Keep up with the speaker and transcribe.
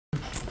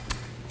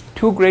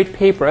two great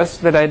papers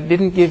that I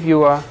didn't give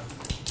you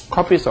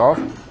copies of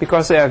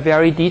because they are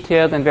very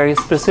detailed and very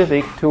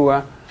specific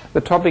to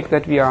the topic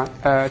that we are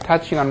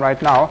touching on right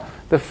now.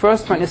 The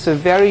first one is a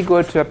very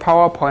good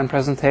PowerPoint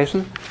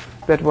presentation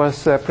that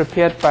was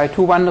prepared by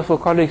two wonderful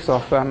colleagues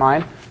of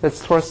mine.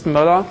 That's Thorsten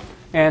Möller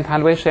and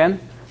Han-Wei Shen.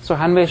 So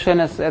Han-Wei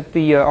Shen is at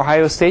the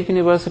Ohio State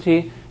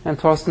University, and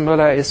Thorsten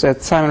Möller is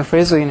at Simon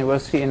Fraser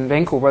University in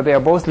Vancouver. They are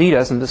both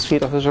leaders in this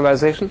field of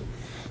visualization.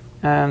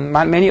 And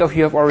many of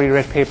you have already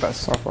read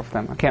papers of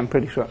them. Okay, I'm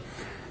pretty sure.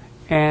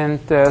 And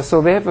so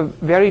they have a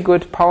very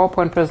good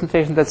PowerPoint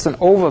presentation that's an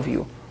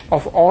overview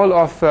of all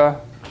of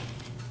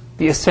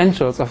the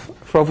essentials of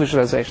flow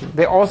visualization.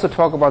 They also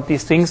talk about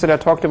these things that I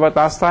talked about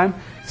last time: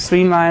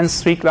 streamlines,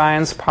 streak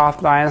lines,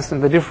 path lines,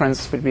 and the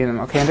difference between them.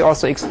 Okay, and they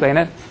also explain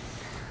it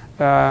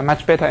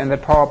much better in the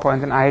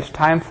PowerPoint than I had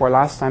time for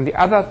last time. The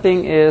other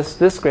thing is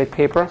this great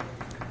paper,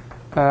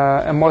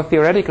 a more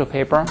theoretical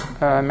paper,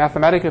 a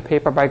mathematical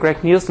paper by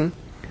Greg Nielsen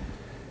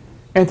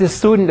and his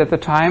student at the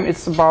time.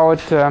 It's about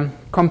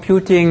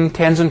computing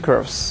tangent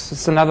curves.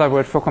 It's another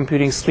word for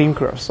computing stream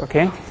curves.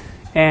 Okay,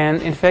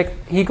 and in fact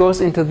he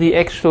goes into the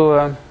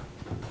actual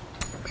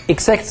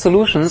exact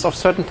solutions of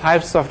certain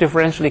types of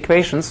differential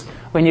equations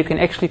when you can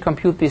actually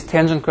compute these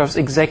tangent curves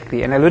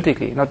exactly,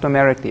 analytically, not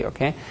numerically.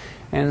 Okay,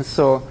 and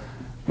so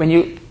when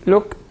you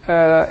look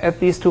at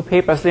these two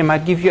papers, they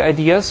might give you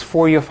ideas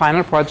for your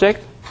final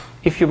project.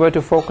 If you were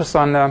to focus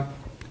on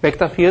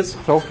vector fields,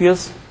 flow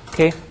fields,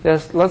 okay,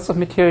 there's lots of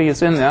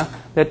materials in there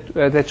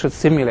that should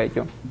stimulate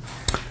you.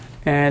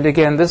 And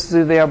again,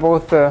 they are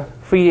both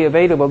freely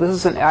available. This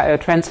is a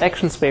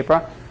transactions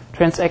paper,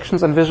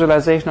 Transactions on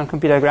Visualization on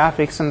Computer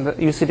Graphics, and the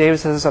UC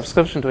Davis has a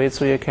subscription to it,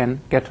 so you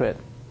can get to it.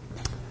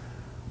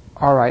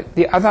 All right.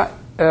 The other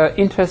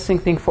interesting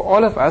thing for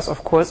all of us,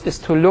 of course, is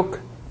to look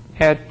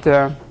at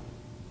the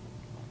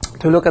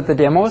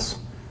demos.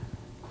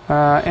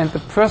 And the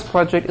first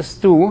project is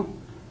due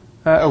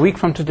a week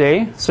from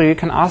today, so you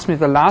can ask me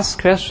the last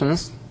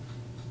questions,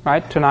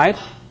 right, tonight.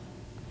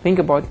 Think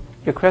about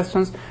your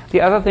questions.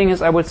 The other thing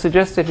is I would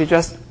suggest that we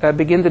just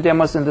begin the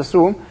demos in this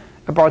room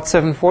about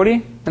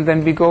 7:40, and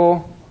then we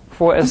go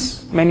for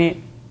as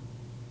many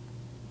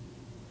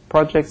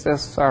projects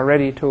as are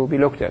ready to be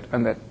looked at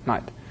on that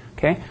night.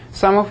 Okay?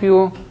 Some of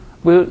you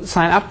will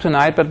sign up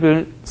tonight, but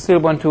will still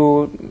want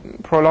to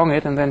prolong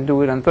it and then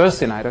do it on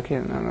Thursday night. Okay.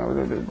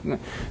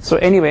 So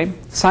anyway,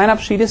 sign-up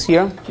sheet is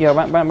here. Yeah,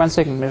 one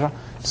second, Misha.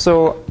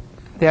 So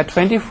there are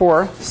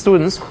 24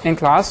 students in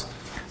class.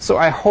 So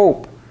I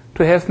hope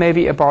to have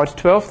maybe about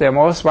 12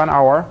 demos, 1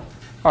 hour,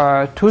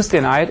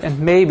 Tuesday night, and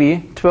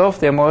maybe 12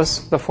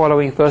 demos the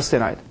following Thursday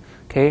night.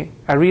 Okay.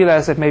 I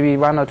realize that maybe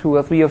 1 or 2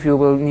 or 3 of you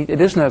will need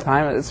additional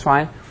time. It's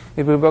fine.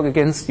 It will work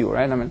against you,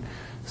 right? I mean,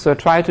 so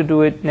try to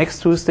do it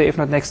next Tuesday. If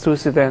not next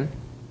Tuesday, then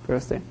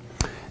Thursday.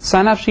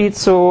 Sign-up sheet.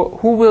 So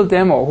who will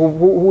demo?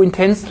 Who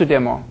intends to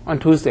demo on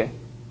Tuesday?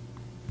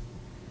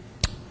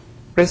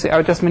 Basically,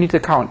 I just need to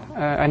count.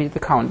 I need to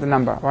count the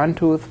number. 1,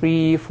 2,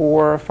 3,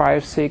 4,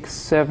 5, 6,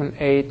 7,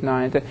 8,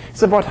 9, 10.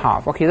 It's about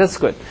half. Okay, that's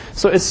good.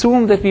 So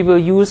assume that we will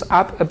use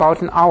up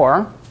about an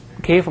hour.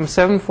 Okay, from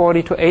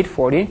 7:40 to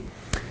 8:40,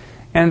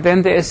 and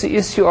then there is the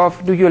issue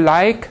of: do you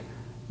like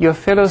your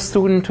fellow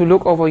student to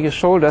look over your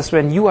shoulders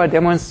when you are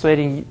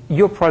demonstrating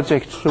your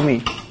project to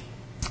me?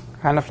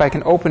 Kind of like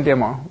an open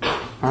demo.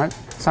 Right?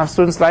 Some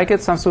students like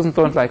it, some students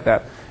don't like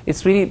that.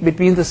 It's really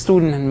between the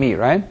student and me,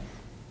 right?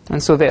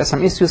 And so there are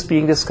some issues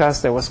being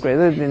discussed. That was great.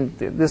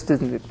 This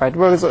didn't quite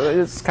work. So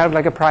it's kind of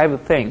like a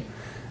private thing.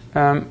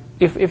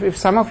 If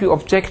some of you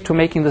object to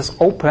making this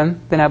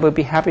open, then I will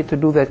be happy to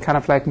do that kind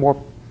of like more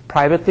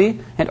privately,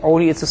 and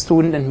only it's a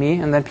student and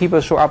me, and then people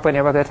show up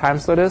whenever their time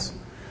slot is.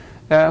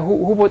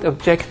 Who would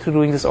object to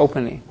doing this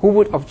openly? Who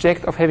would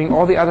object of having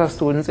all the other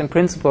students, in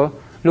principle,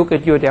 look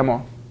at your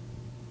demo?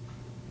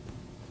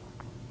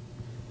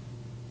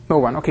 No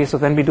one. Okay, so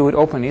then we do it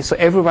openly. So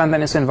everyone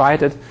then is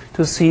invited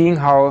to seeing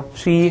how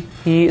he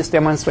is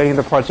demonstrating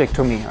the project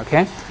to me.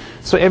 Okay,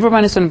 so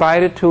everyone is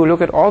invited to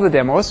look at all the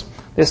demos.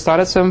 They start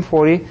at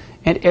 7:40,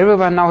 and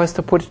everyone now has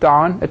to put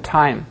down a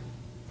time.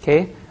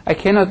 Okay, I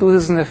cannot do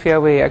this in a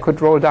fair way. I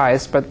could roll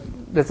dice, but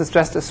this is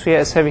just as fair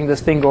as having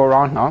this thing go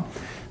around now.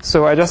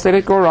 So I just let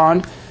it go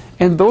around.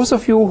 And those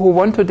of you who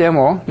want to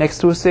demo next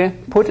Tuesday,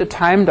 put a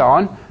time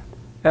down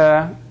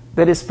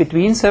that is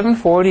between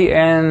 7:40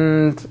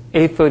 and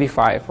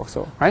 8:35 or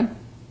so, right?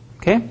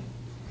 Okay?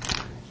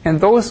 And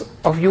those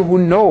of you who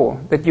know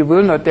that you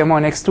will not demo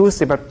next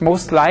Tuesday, but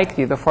most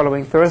likely the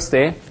following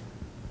Thursday,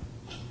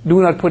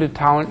 do not put a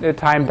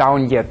time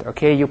down yet,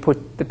 okay? You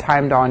put the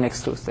time down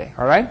next Tuesday,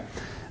 all right?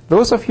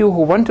 Those of you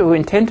who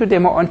intend to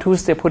demo on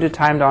Tuesday, put a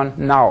time down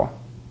now.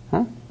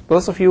 Huh?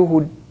 Those of you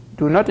who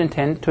do not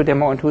intend to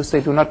demo on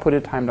Tuesday, do not put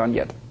a time down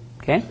yet,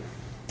 okay?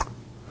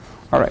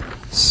 All right,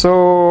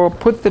 so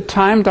put the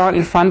time down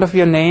in front of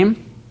your name.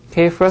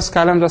 Okay, first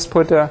column, just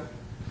put a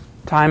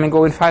time and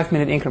go in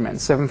 5-minute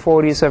increments.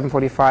 7:40,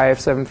 7:45,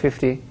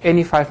 7:50,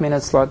 any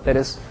 5-minute slot that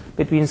is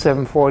between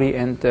 7:40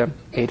 and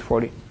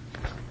 8:40.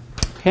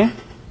 Okay?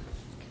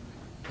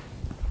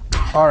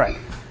 All right.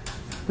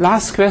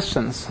 Last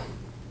questions.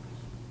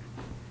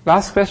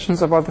 Last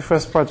questions about the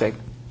first project.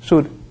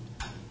 Shoot.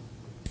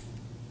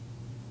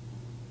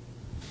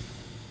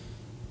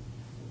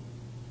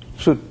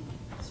 Shoot.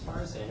 As far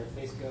as the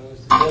interface goes,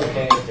 is it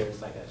okay if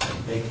there's like a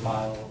big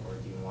file, or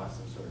do you want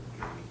some sort of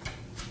GUI?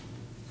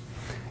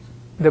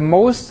 The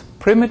most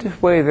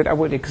primitive way that I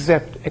would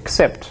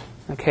accept,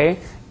 okay,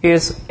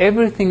 is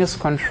everything is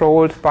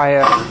controlled by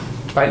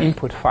an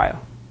input file.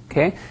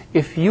 Okay,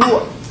 if you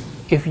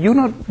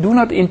do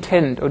not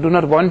intend or do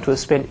not want to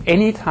spend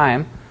any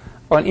time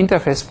on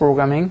interface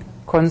programming,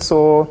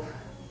 console,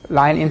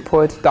 line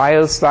input,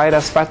 dials,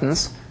 sliders,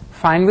 buttons,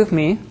 fine with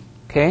me.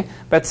 Okay,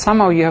 but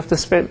somehow you have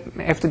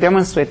to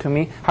demonstrate to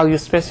me how you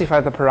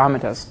specify the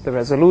parameters, the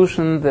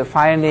resolution, the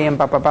file name,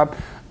 blah, blah, blah,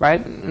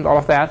 right, and all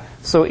of that.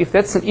 So if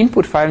that's an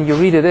input file and you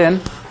read it in,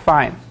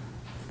 fine.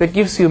 That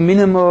gives you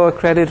minimal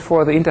credit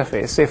for the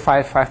interface, say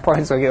 5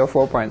 points or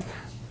 4 points.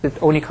 It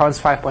only counts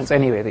 5 points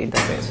anyway, the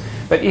interface.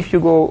 But if you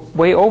go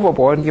way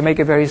overboard and you make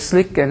a very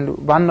slick and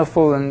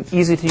wonderful and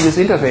easy to use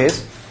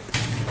interface,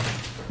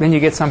 then you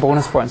get some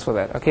bonus points for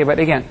that. Okay, but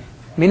again,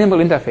 minimal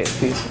interface,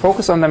 please.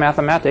 Focus on the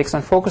mathematics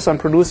and focus on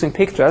producing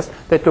pictures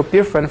that look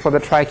different for the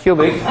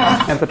tricubic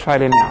and the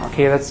trilinear.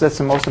 Okay, that's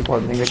the most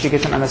important thing, that you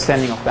get an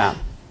understanding of that.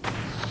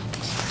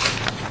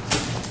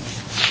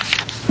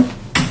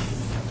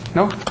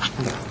 No?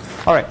 Okay.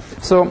 All right.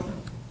 So,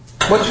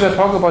 what should I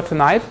talk about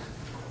tonight?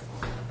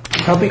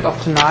 Topics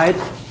of tonight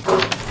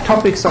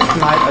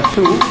are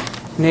two,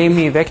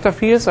 namely vector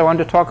fields. I want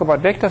to talk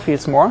about vector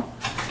fields more,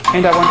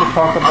 and I want to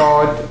talk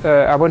about.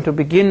 I want to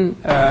begin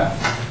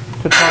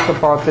to talk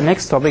about the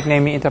next topic,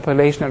 namely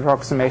interpolation and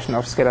approximation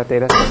of scalar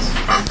data sets.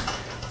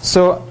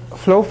 So,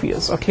 flow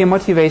fields. Okay,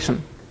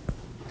 motivation.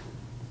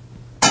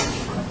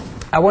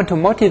 I want to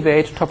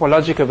motivate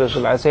topological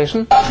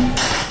visualization.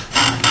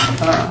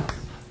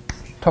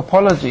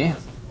 Topology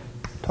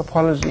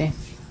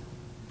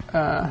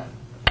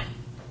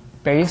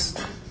based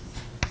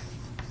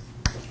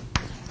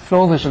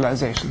flow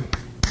visualization.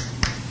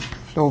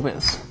 Flow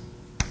viz.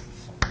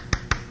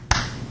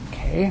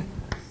 Okay.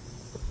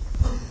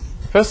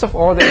 First of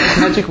all, there is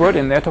a magic word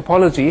in there,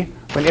 topology.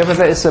 Whenever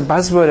there is a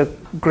buzzword,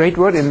 a great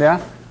word in there,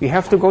 you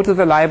have to go to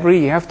the library,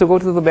 you have to go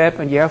to the web,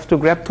 and you have to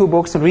grab 2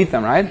 books and read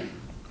them, right?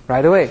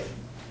 Right away.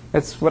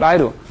 That's what I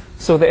do.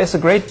 So there is a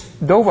great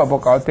Dover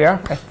book out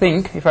there, I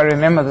think, if I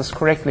remember this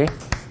correctly.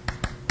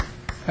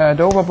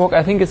 Dover book,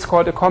 I think it's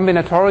called A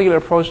Combinatorial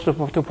Approach to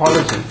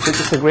Topology, which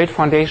is a great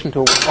foundation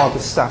to all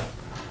this stuff.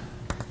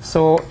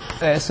 So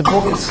there's a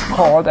book, it's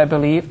called, I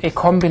believe, A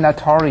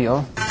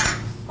Combinatorial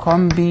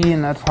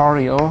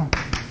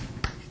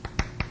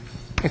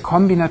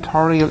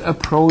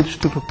Approach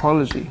to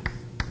Topology.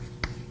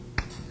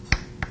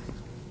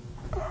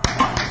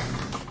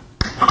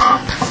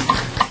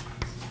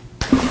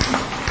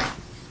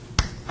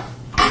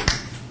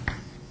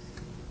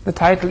 The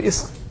title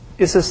is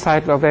this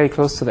title or very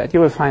close to that.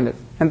 You will find it.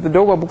 And the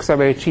Dover books are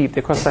very cheap.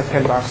 They cost like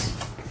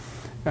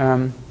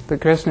 $10. The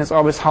question is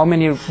always, how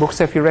many books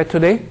have you read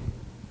today?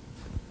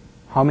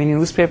 How many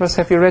newspapers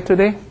have you read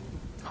today?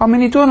 How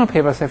many journal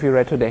papers have you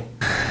read today?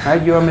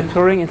 Right? You are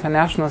maturing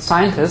international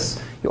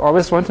scientists. You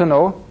always want to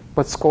know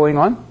what's going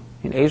on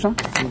in Asia,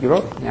 in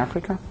Europe, in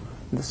Africa,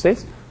 in the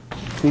States.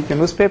 Read your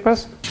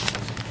newspapers.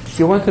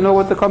 You want to know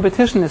what the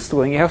competition is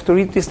doing. You have to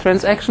read these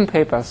transaction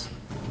papers.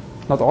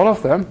 Not all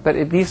of them, but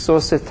at least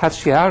those that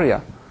touch the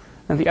area.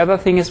 And the other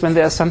thing is when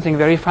there's something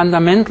very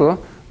fundamental,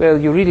 where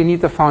you really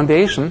need the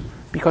foundation,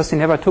 because you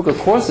never took a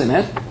course in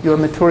it, you're a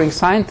maturing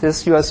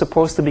scientist, you are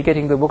supposed to be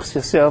getting the books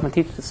yourself and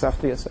teach the stuff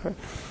to yourself.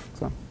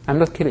 So, I'm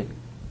not kidding.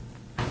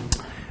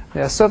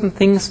 There are certain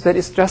things that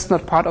is just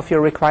not part of your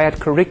required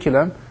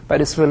curriculum,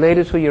 but it's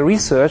related to your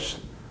research,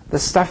 the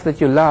stuff that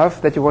you love,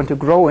 that you want to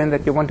grow in,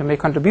 that you want to make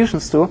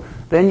contributions to,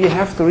 then you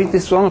have to read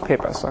these journal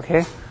papers,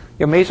 okay?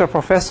 Your major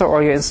professor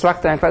or your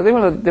instructor in class, they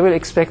will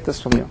expect this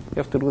from you. You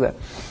have to do that.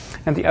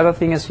 And the other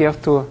thing is you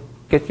have to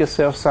get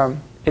yourself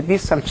at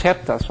least some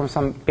chapters from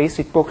some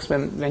basic books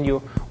when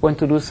you want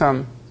to do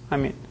some,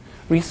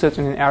 research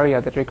in an area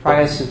that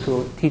requires you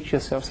to teach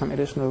yourself some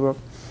additional work.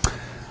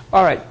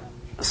 All right,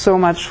 so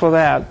much for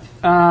that.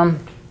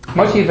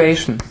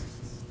 Motivation.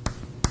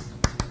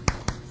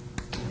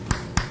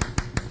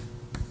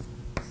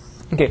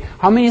 Okay,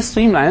 how many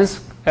streamlines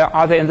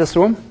are there in this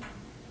room?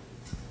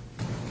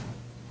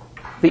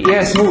 The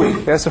air is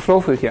moving. There's a flow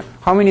field here.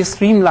 How many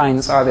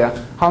streamlines are there?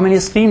 How many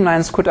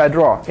streamlines could I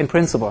draw in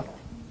principle?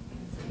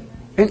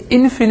 An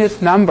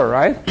infinite number,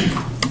 right?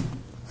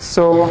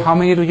 So how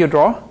many do you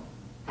draw?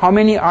 How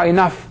many are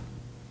enough?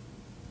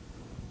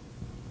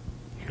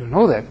 You don't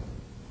know that.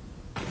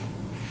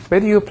 Where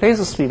do you place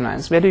the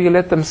streamlines? Where do you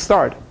let them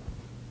start?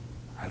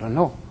 I don't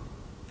know.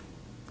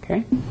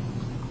 Okay?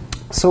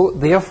 So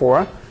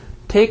therefore,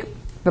 take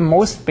the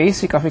most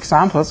basic of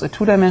examples, a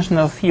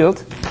 2-dimensional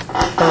field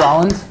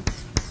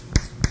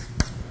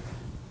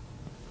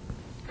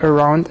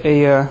around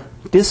a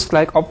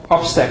disk-like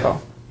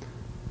obstacle.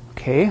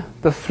 Okay,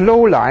 the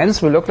flow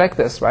lines will look like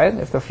this, right?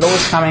 If the flow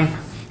is coming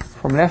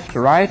from left to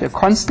right, a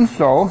constant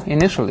flow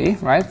initially,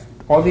 right?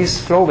 All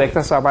these flow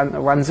vectors are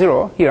 1,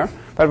 0 here.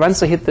 But once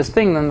they hit this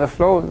thing, then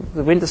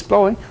the wind is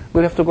blowing,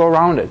 we'll have to go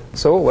around it.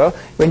 So, well,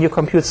 when you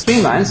compute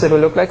streamlines, they will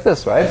look like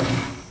this, right?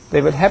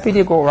 They will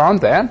happily go around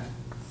that.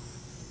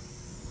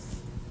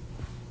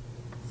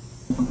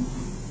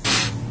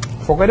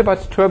 Forget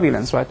about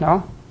turbulence right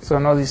now. So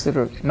no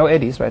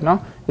eddies right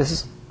now. This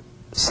is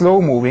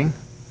slow moving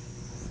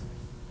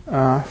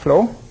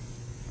flow.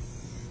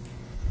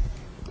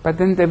 But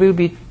then there will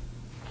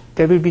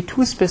be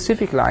two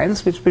specific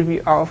lines which will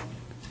be of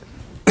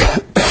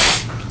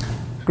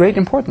great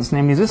importance,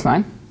 namely this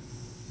line.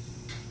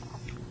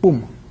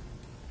 Boom.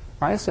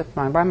 Why is that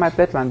line? Why might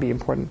that line be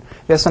important?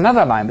 There's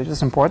another line which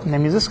is important,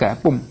 namely this guy.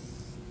 Boom.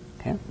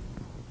 Okay.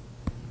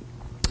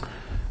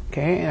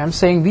 Okay, and I'm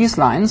saying these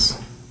lines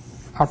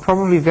are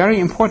probably very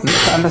important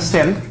to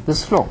understand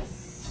this flow.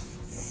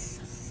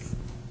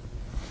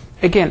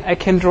 Again, I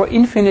can draw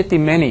infinitely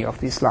many of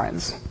these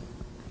lines.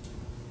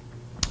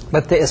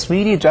 But there is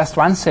really just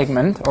one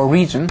segment or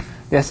region.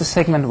 There's a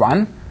segment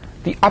 1,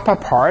 the upper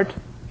part,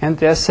 and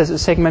there's a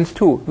segment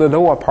 2, the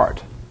lower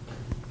part.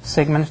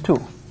 Segment 2.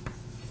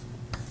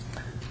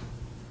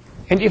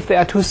 And if there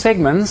are two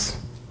segments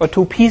or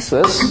two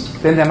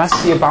pieces, then there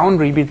must be a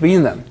boundary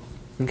between them.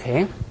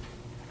 Okay?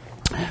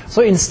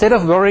 So instead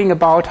of worrying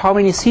about how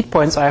many seed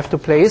points I have to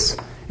place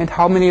and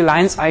how many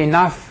lines are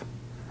enough,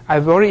 I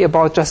worry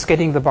about just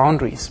getting the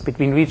boundaries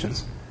between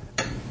regions.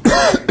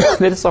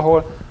 That is the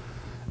whole.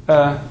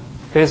 That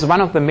is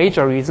one of the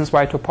major reasons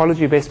why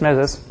topology-based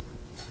methods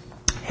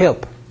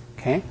help.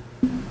 Okay.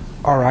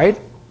 All right.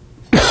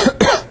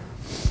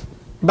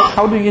 But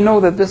how do you know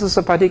that this is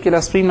a particular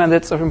streamline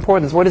that's of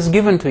importance? What is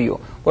given to you?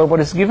 Well, what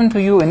is given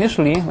to you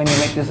initially when you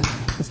make this,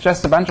 it's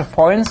just a bunch of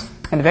points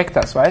and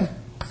vectors, right?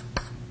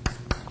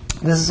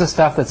 This is the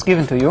stuff that's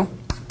given to you.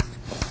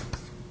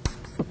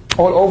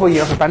 All over you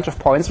have a bunch of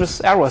points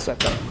with arrows at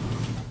them.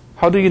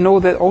 How do you know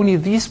that only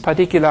these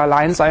particular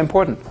lines are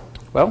important?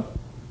 Well,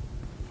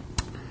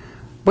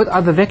 what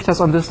are the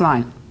vectors on this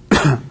line?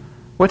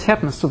 What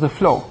happens to the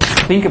flow?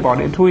 Think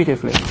about it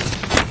intuitively.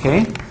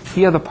 Okay,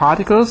 here are the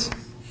particles,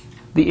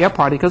 the air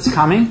particles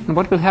coming, and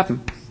what will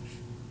happen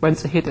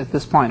once they hit at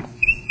this point?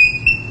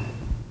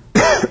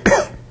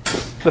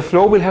 The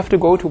flow will have to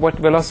go to what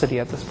velocity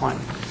at this point?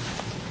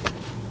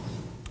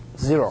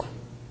 0.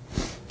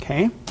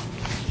 Okay.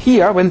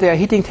 Here, when they are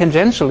hitting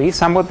tangentially,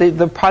 somewhat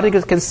the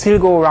particles can still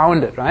go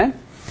around it, right?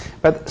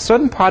 But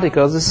certain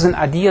particles, this is an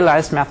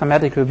idealized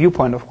mathematical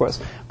viewpoint, of course.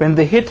 When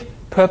they hit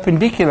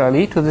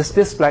perpendicularly to this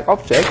disk-like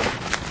object,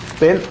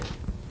 then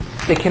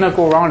they cannot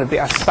go around it. They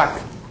are stuck.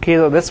 Okay,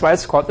 so that's why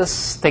it's called a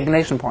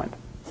stagnation point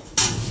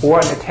or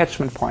an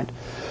attachment point.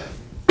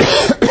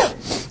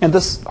 And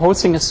this whole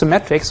thing is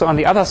symmetric. So on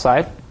the other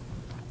side,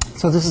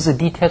 so this is a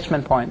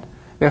detachment point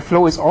where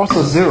flow is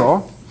also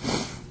 0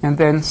 and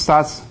then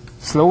starts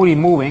slowly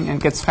moving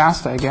and gets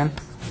faster again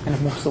and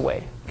it moves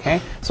away. Okay,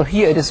 so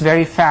here it is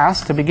very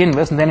fast to begin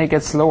with, and then it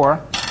gets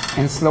slower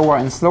and slower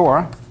and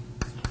slower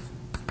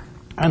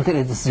until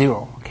it is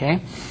 0.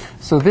 Okay,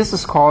 so this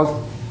is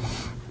called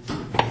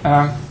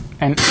an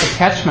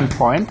attachment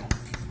point.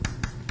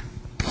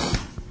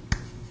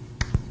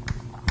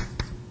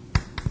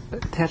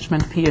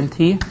 Attachment P and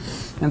T,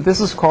 and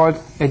this is called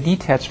a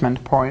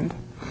detachment point.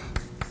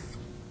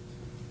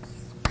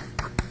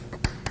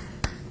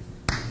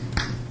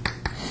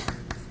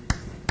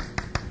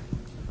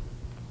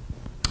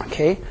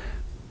 Okay,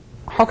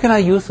 how can I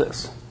use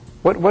this?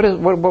 What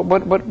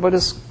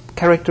is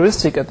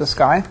characteristic at this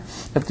guy,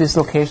 at these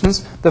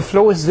locations? The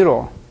flow is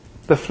 0.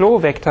 The flow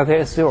vector there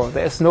is 0.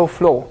 There is no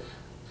flow.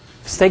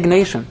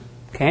 Stagnation.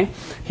 Okay.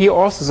 Here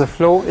also the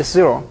flow is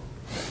 0.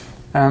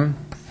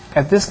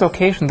 At this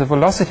location, the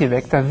velocity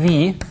vector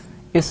v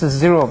is a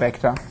 0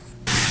 vector.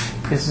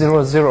 Is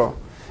 0, 0.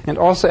 And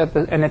also at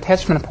an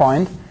attachment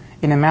point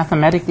in a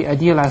mathematically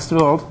idealized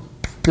world,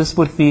 this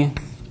would be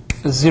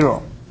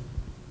 0.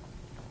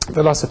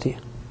 Velocity.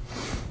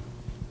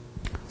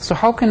 So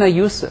how can I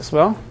use this?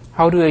 Well,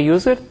 how do I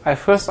use it? I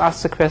first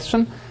ask the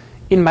question,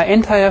 in my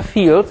entire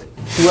field,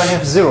 do I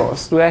have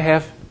zeros? Do I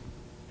have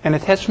an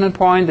attachment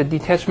point, a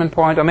detachment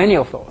point, or many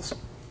of those?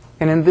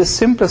 And in this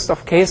simplest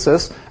of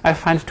cases, I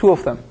find 2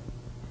 of them.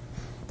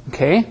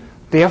 Okay?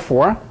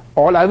 Therefore,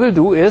 all I will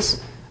do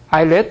is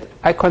I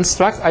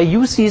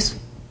use these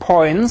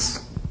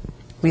points,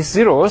 these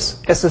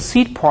zeros, as the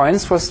seed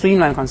points for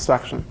streamline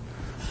construction.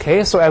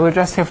 Okay, so I will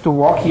just have to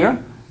walk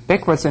here,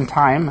 backwards in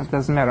time, it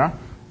doesn't matter,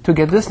 to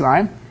get this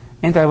line,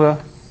 and I will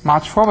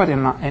march forward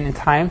in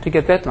time to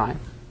get that line.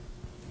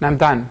 And I'm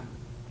done.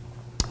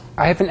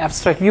 I have an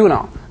abstract view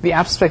now. The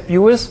abstract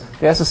view is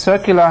there's a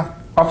circular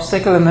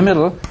obstacle in the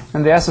middle,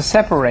 and there's a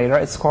separator.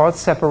 It's called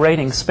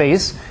separating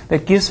space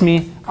that gives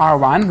me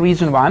R1,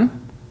 region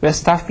 1, where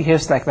stuff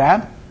behaves like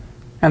that,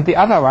 and the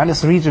other one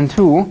is region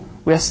 2,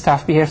 where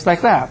stuff behaves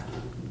like that.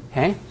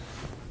 Okay?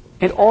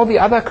 And all the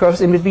other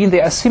curves in between,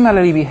 they are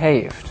similarly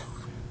behaved.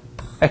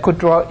 I could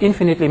draw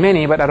infinitely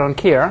many, but I don't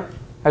care.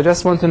 I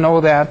just want to know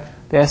that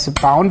there's a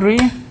boundary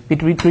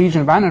between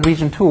region 1 and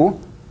region 2,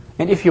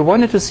 And if you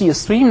wanted to see a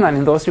streamline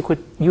in those, you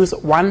could use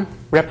one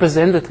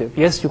representative.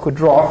 Yes, you could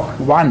draw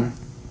one.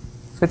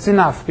 That's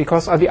enough,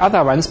 because all the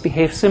other ones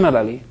behave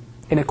similarly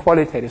in a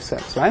qualitative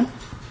sense, right?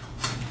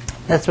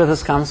 That's where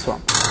this comes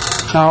from.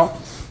 Now,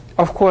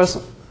 of course,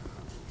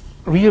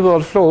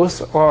 real-world flows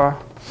or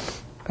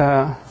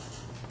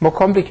more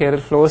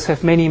complicated flows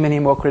have many, many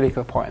more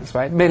critical points,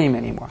 right? Many,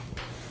 many more.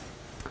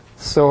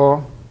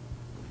 So,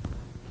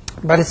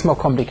 but it's more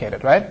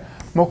complicated, right?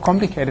 More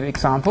complicated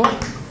example.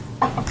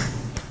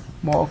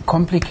 More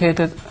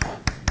complicated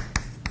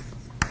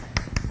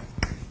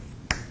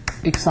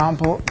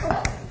example.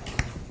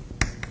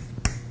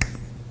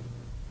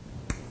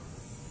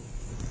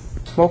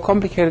 More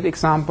complicated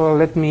example.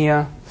 Let me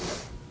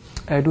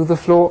do the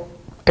flow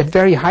at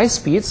very high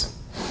speeds.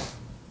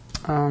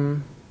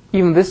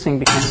 Even this thing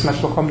becomes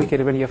much more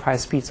complicated when you have high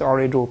speeds. I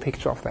already drew a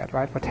picture of that,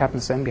 right? What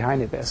happens then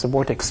behind it? There's a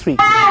vortex streak.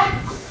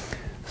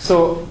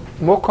 So,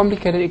 more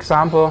complicated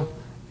example,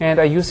 and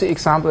I use the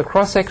example, a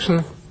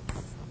cross-section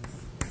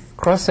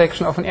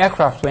of an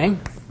aircraft wing.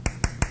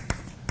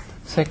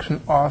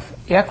 Section of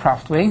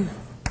aircraft wing.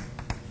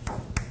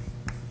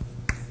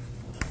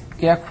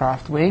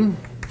 Aircraft wing.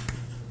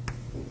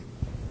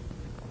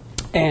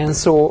 And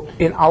so,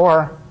 in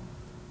our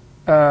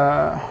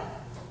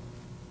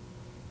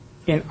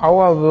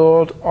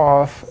world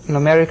of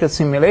numerical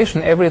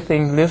simulation,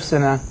 everything lives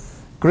in a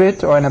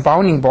grid or in a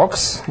bounding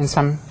box in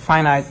some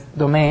finite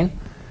domain.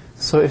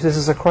 So if this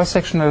is a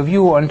cross-sectional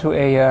view onto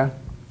an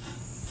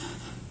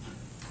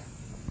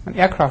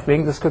aircraft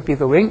wing, this could be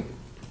the wing.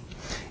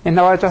 And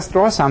now I just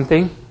draw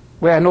something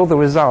where I know the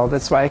result.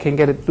 That's why I can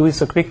do it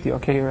so quickly.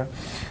 Okay,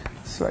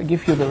 so I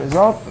give you the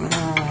result.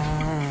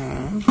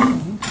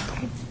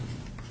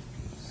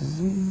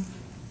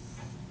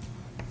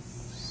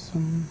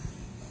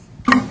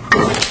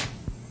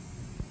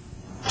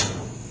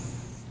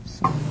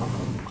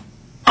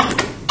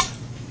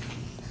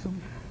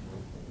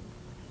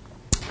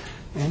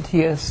 And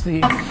here's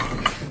the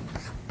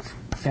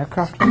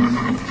aircraft.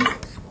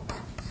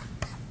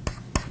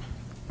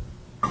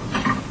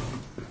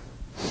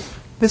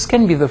 This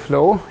can be the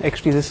flow.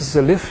 Actually, this is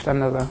the lift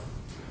under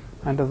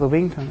the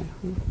wing tunnel.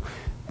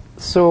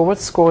 So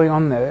what's going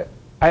on there?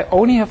 I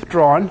only have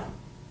drawn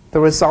the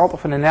result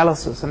of an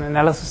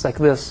analysis like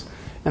this.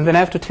 And then I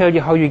have to tell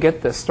you how you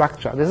get this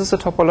structure. This is a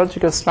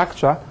topological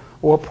structure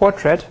or a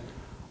portrait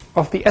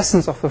of the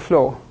essence of the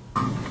flow.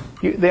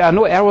 There are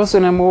no arrows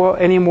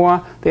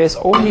anymore. There's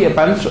only a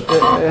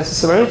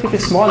relatively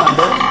small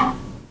number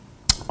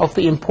of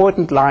the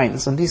important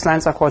lines. And these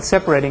lines are called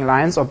separating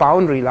lines or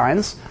boundary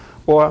lines,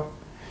 or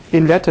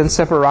in Latin,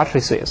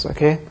 separatrices.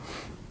 Okay?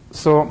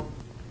 So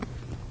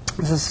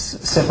this is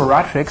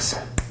separatrix.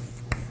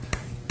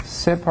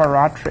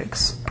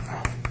 Separatrix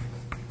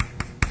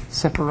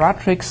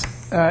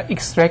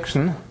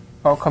extraction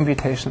or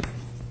computation.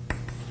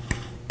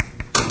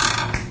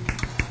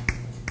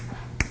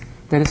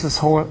 That is this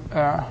whole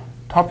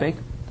topic.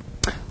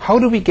 How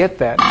do we get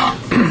that?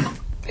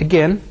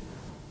 Again,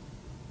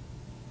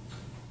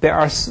 there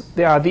are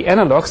the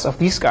analogs of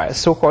these guys,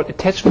 so-called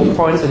attachment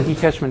points and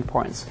detachment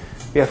points,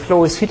 where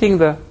flow is hitting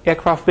the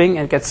aircraft wing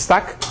and gets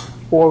stuck,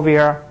 or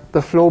where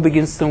the flow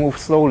begins to move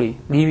slowly,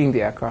 leaving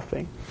the aircraft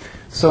wing.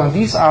 So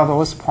these are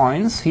those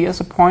points. Here's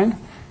a point.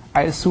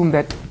 I assume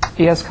that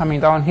air is coming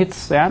down,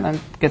 hits there, and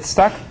gets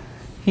stuck.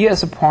 Here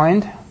is a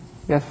point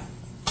where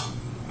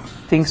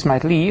things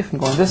might leave and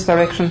go in this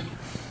direction.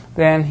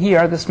 Then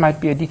here, this might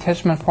be a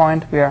detachment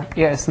point where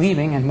air is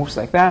leaving and moves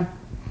like that.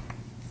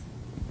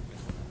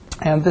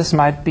 And this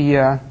might be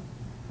an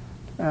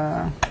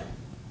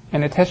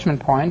attachment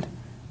point.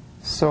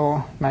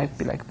 So it might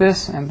be like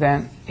this, and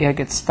then air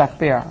gets stuck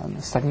there on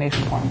the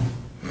stagnation point.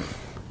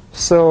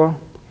 So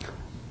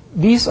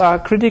these are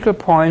critical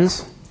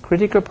points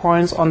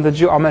on the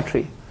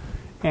geometry.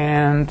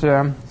 And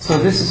so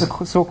this is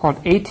a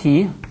so-called AT.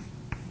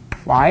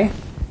 Why?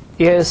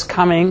 Air is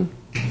coming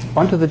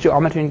onto the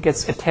geometry and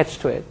gets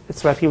attached to it.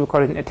 That's why people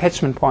call it an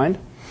attachment point.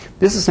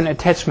 This is an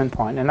attachment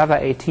point, another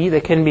AT.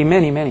 There can be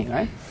many,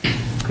 right?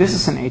 This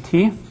is an AT.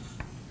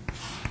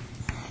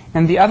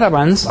 And the other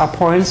ones are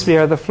points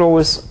where the flow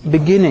is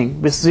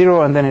beginning with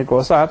 0 and then it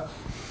goes up.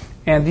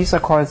 And these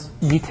are called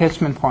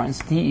detachment points,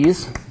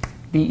 DEs,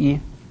 DE.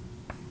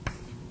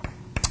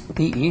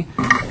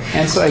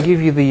 And so I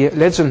give you the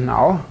legend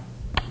now.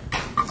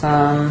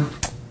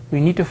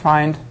 We need to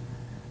find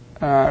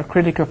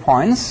critical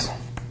points.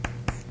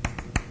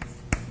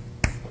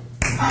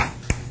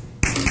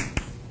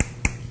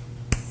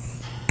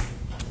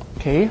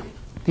 Okay,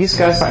 these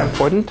guys are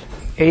important.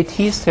 AT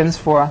stands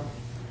for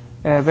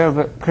where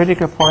the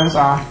critical points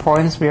are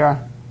points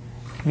where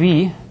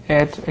V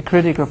at a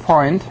critical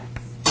point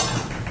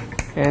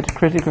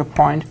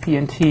P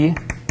and T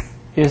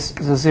is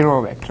the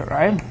 0 vector,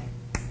 right?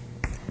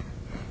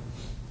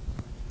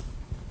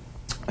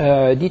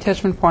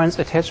 Detachment points,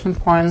 attachment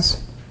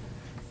points.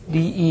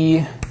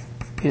 DE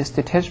is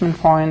detachment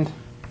point.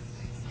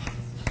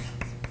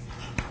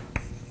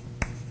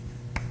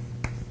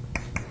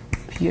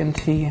 P and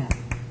T.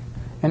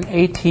 And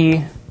AT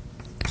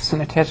is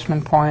an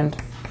attachment point.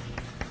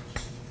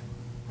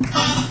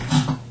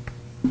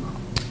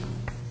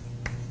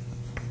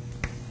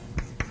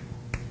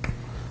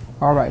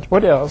 All right,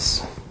 what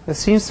else? There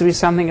seems to be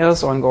something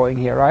else ongoing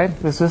here, right?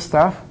 With this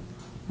stuff.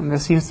 And there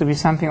seems to be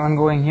something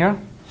ongoing here.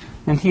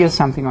 And here's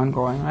something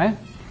ongoing, right?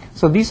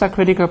 So these are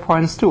critical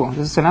points too.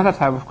 This is another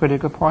type of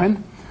critical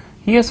point.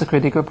 Here's a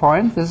critical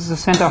point. This is the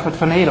center of a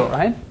tornado,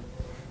 right?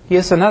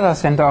 Here's another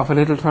center of a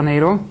little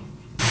tornado.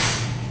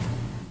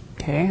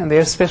 Okay, and they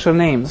have special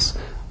names.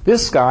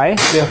 This guy,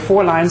 where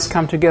 4 lines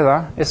come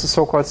together, is a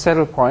so-called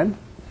saddle point.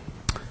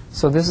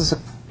 So this is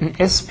an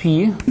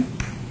SP.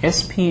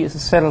 SP is a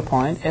saddle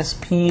point.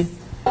 SP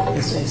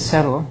is a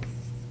saddle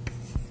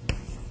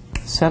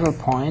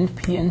point.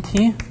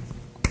 PNT.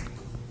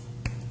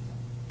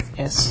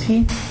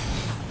 SP.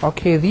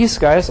 Okay, these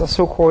guys are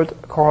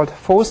called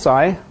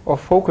foci or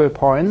focal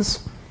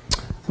points.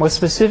 More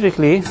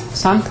specifically,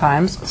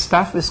 sometimes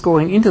stuff is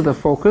going into the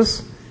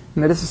focus,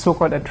 and that is a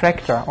so-called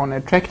attractor or an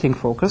attracting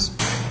focus.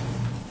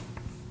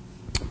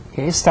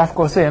 Okay, stuff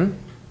goes in,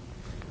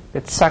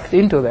 it's sucked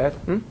into that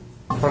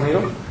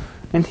tornado,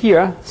 and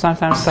here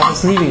sometimes stuff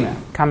is leaving it,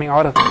 coming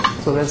out of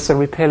it. So that's a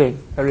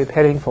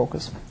repelling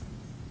focus.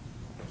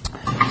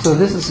 So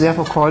this is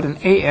therefore called an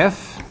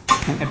AF,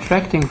 an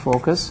attracting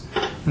focus,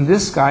 and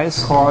this guy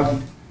is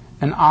called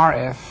an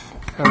RF,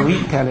 a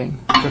repelling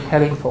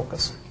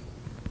focus.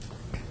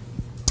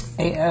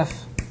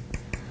 AF,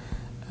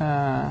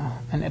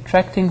 an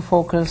attracting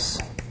focus,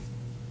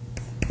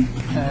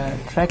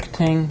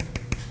 attracting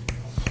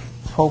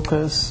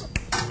focus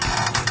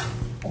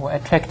or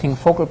attracting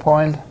focal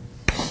point,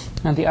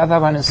 and the other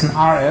one is an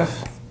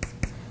RF,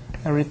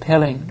 a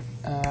repelling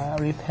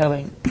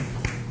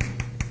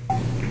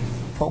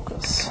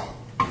focus.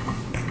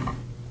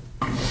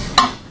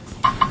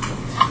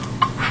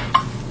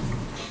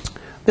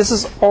 This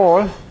is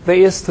all there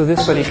is to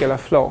this particular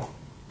flow.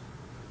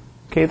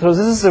 Okay, so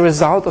this is the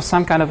result of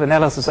some kind of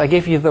analysis. I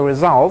gave you the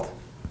result,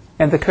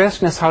 and the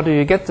question is, how do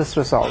you get this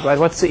result, right?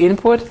 What's the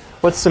input,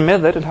 what's the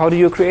method, and how do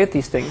you create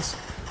these things?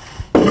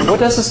 What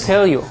does this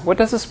tell you? What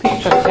does this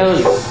picture tell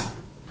you?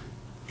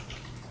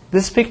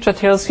 This picture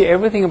tells you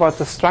everything about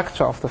the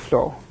structure of the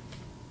flow.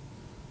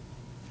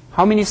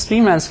 How many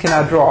streamlines can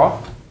I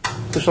draw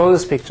to show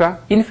this picture?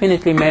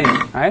 Infinitely many,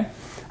 right?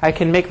 I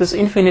can make this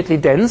infinitely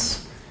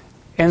dense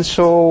and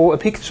show a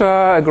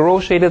picture, a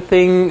Gauss shaded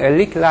thing, a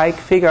lick-like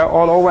figure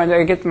all over,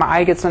 and my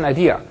eye gets an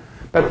idea.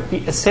 But the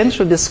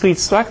essential discrete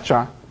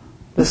structure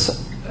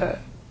is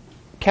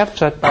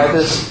captured by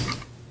this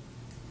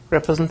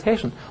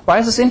representation. Why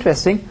is this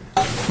interesting?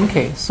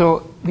 Okay,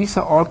 so these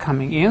are all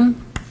coming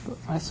in.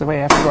 That's the way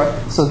I have to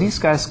write. So these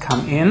guys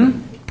come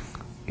in.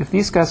 If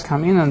these guys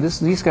come in, and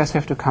these guys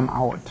have to come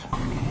out.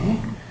 Okay,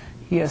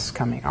 here's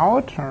coming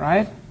out. All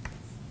right.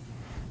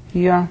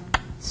 Here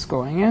it's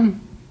going in.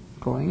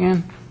 Going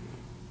in,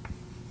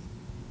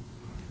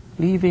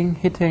 leaving,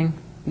 hitting,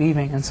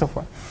 leaving, and so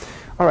forth.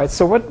 All right,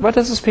 so what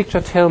does this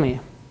picture tell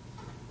me?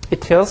 It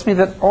tells me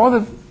that all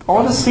the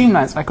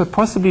streamlines I could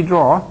possibly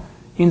draw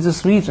in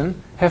this region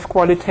have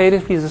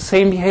qualitatively the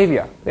same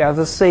behavior. They are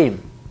the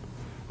same.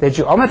 Their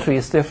geometry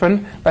is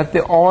different, but they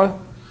all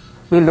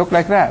will look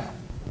like that.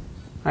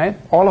 Right?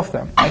 All of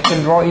them. I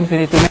can draw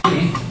infinitely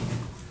many,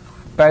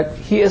 but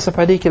here is a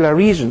particular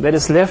region that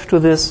is left to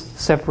this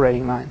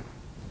separating line.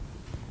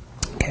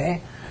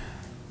 Okay,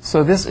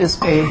 so this is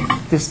a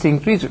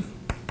distinct region.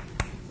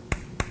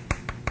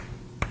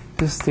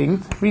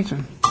 Distinct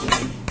region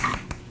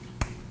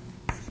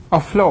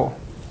of flow.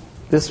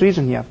 This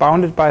region here,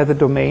 bounded by the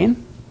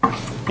domain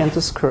and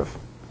this curve.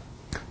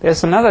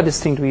 There's another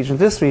distinct region,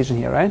 this region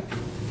here, right?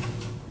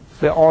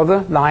 Where all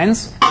the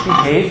lines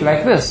behave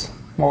like this,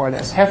 more or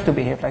less, have to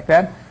behave like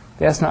that.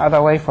 There's no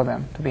other way for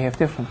them to behave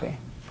differently.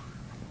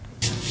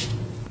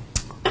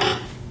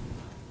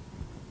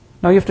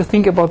 Now you have to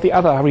think about the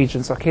other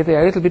regions, okay? They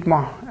are a little bit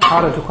more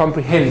harder to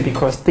comprehend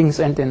because things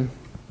end in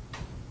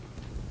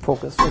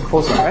focus,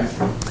 right?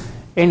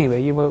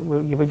 Anyway, you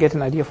will get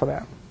an idea for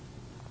that.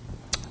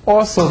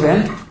 Also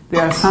then,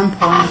 there are some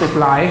points that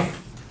lie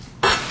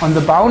on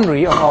the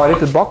boundary of our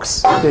little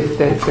box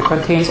that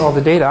contains all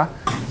the data.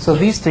 So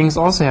these things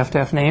also have to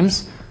have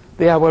names.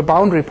 They are well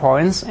boundary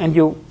points, and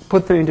you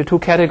put them into 2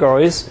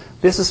 categories.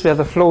 This is where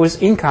the flow is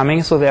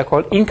incoming, so they are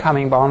called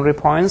incoming boundary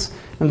points.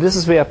 And this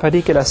is where a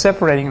particular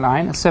separating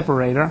line, a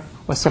separator,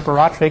 or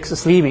separatrix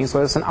is leaving,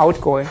 so it's an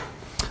outgoing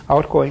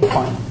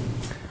point.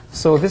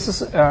 So this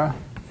is a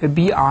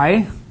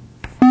BI.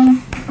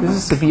 This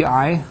is the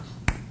BI.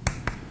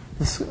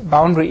 This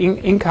boundary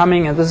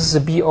incoming, and this is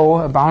a BO,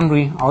 a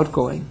boundary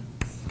outgoing.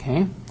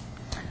 Okay.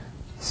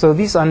 So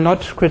these are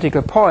not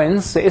critical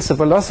points. There is a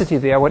velocity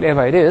there,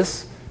 whatever it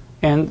is.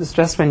 And it's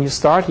just when you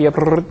start here,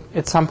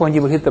 at some point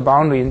you will hit the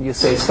boundary and you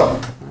say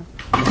stop.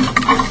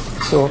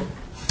 So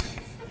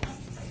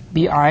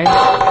BI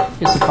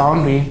is a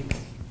boundary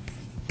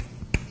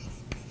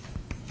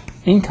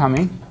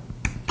incoming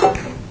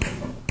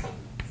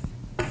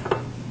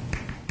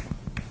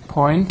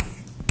point,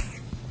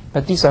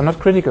 but these are not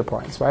critical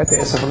points, right?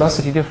 There is a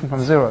velocity different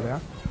from 0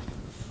 there.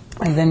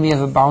 And then we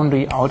have a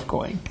boundary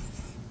outgoing.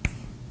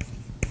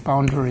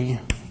 Boundary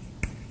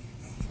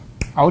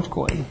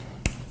outgoing.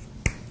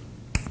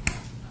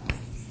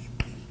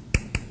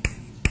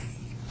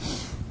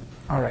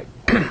 All right.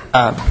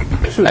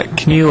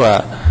 Can you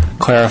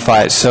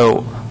clarify?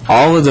 So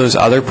all of those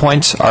other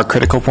points are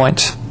critical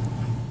points?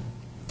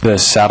 The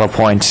saddle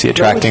points, the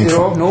attracting...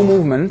 Zero, no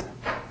movement.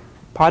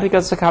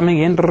 Particles are coming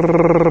in,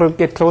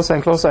 get closer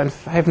and closer, and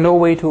have no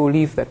way to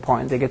leave that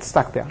point. They get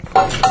stuck there.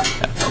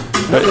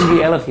 Not in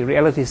reality.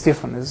 Reality is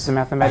different. This is a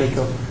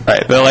mathematical...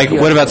 Right, but like,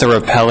 what about the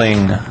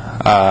repelling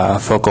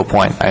focal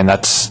point? I mean,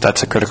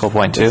 that's a critical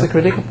point, too? It's a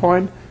critical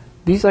point.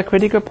 These are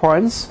critical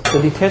points.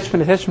 The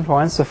detachment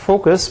points, the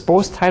focus,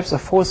 both types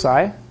of foci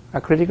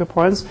are critical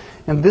points.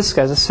 And this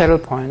guy, the saddle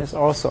point, is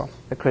also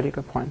a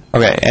critical point.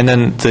 Okay, and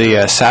then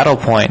the saddle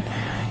point,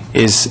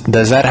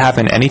 does that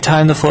happen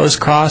anytime the flows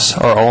cross,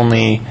 or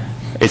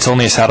it's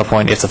only a saddle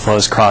point if the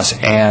flows cross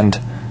and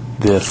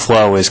the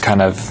flow is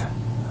kind of,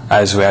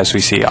 as we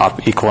see,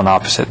 equal and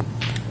opposite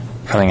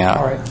coming out?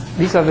 All right.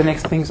 These are the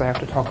next things I have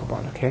to talk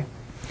about, okay?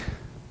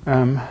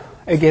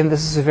 Again,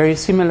 this is a very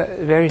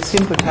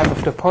simple type of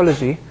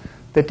topology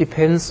that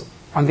depends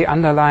on the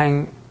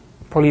underlying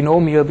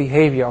polynomial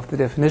behavior of the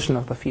definition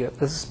of the field.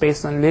 This is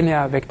based on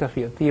linear vector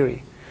field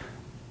theory.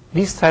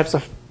 These types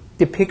of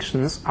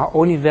depictions are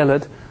only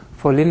valid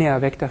for linear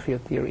vector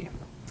field theory.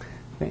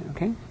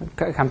 Okay,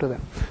 I'll come to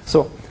that.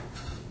 So,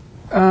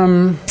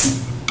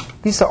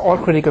 these are all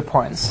critical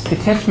points.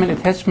 Detachment,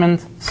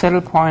 attachment,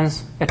 saddle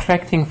points,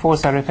 attracting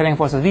foci, repelling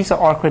foci. These are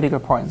all critical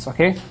points,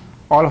 okay?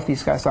 All of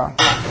these guys are.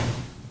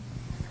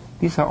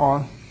 These are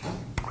all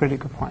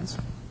critical points.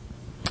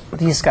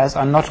 These guys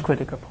are not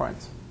critical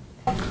points.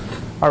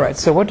 All right,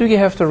 so what do you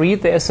have to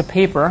read? There is a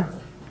paper.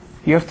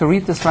 You have to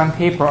read this one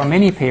paper, or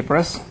many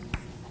papers.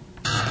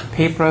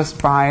 Papers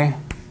by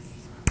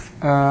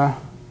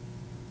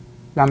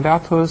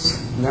Lambertus,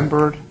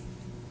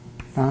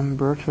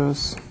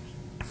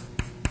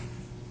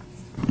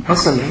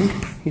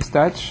 Hesselink, he's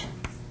Dutch.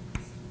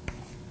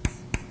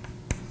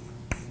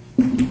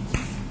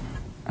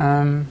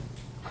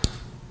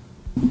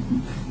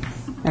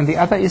 And the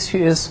other issue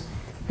is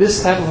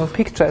this type of a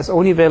picture is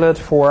only valid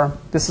for,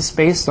 this is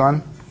based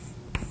on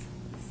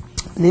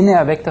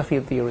linear vector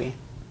field theory.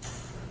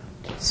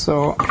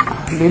 So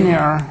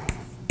linear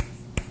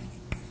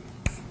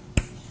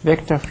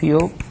vector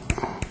field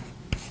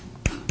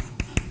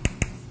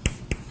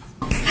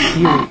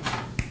theory.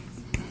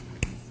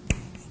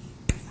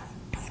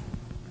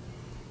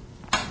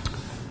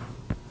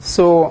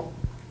 So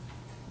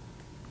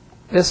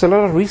there's a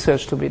lot of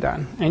research to be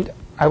done, and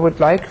I would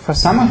like for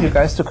some of you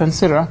guys to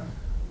consider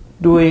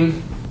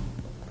doing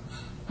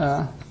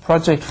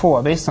Project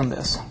 4 based on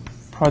this.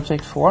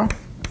 Project 4.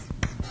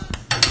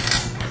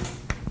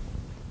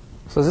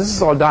 So this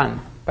is all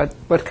done, but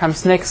what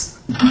comes next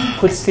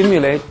could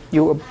stimulate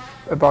you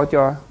about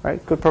your,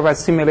 right, could provide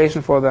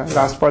stimulation for the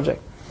last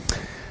project.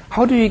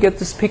 How do you get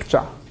this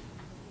picture?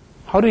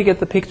 How do you get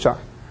the picture?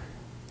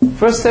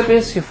 First step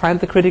is you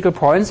find the critical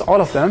points, all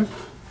of them.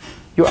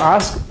 You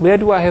ask, where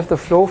do I have the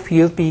flow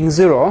field being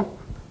 0?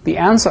 The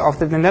answer of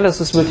the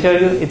analysis will tell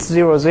you it's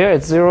 0 there,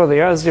 it's 0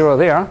 there, 0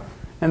 there,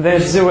 and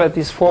then it's 0 at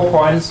these 4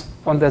 points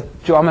on the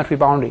geometry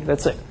boundary.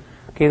 That's it.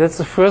 Okay, that's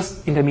the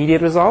first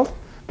intermediate result,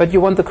 but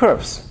you want the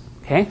curves.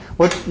 Okay,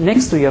 what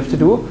next do you have to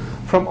do?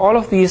 From all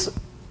of these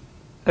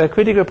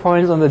critical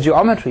points on the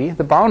geometry,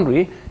 the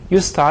boundary,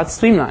 you start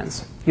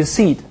streamlines. You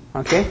seed.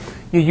 Okay,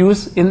 you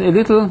use in a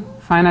little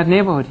finite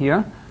neighborhood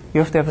here. You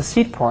have to have a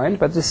seed point,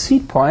 but the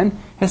seed point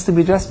has to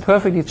be just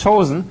perfectly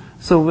chosen.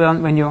 So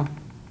when you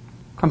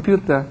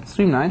compute the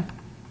streamline,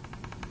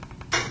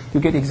 you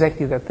get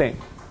exactly that thing.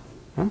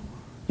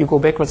 You go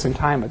backwards in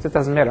time, but it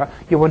doesn't matter.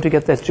 You want to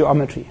get that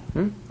geometry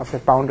of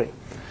that boundary.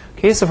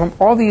 Okay, so from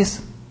all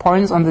these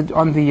points on the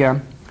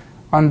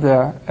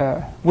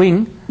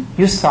wing,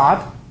 you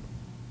start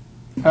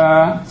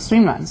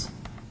streamlines.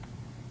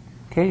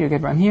 Okay, you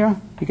get one here,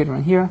 you get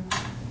one here,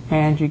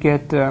 and you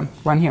get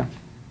one here.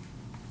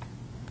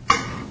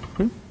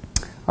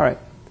 All right,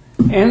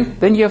 and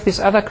then you have these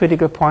other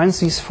critical points,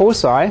 these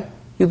foci.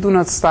 You do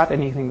not start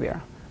anything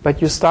there, but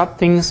you start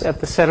things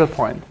at the saddle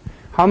point.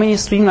 How many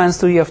streamlines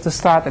do you have to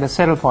start at a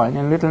saddle point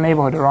in a little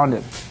neighborhood around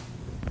it?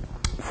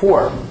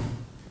 4.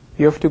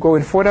 You have to go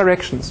in 4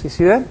 directions. You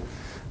see that?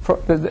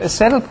 A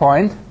saddle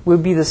point will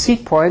be the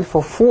seed point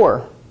for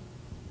 4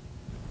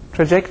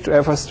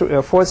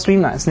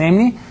 streamlines.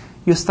 Namely,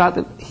 you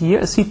start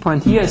here, a seed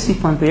point here, a seed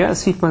point there, a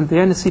seed point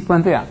there, and a seed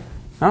point there.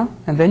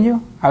 And then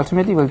you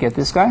ultimately will get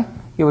this guy,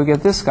 you will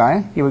get this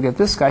guy, you will get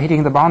this guy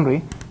hitting the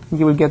boundary, and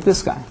you will get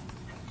this guy.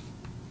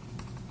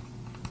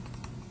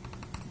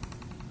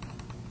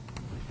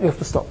 You have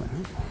to stop.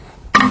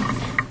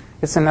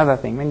 It's another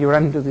thing. When you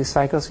run into these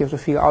cycles, you have to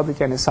figure out that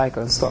you're in a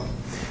cycle and stop.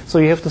 So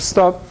you have to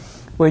stop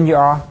when you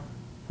are,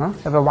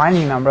 have a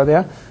winding number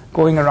there,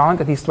 going around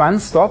at least one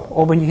stop,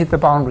 or when you hit the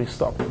boundary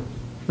stop.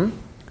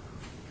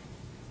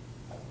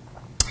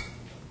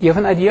 You have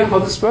an idea how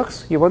this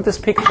works? You want this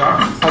picture.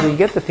 How do you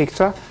get the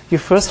picture? You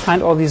first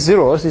find all these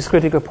zeros, these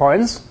critical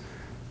points,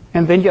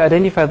 and then you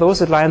identify those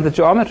that lie in the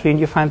geometry, and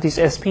you find these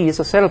SPs,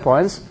 or saddle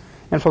points,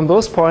 and from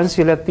those points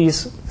you let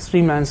these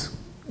streamlines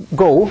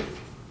go,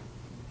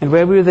 And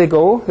where will they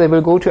go? They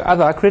will go to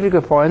other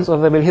critical points, or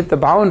they will hit the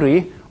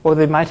boundary, or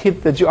they might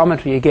hit the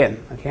geometry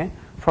again. Okay?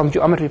 From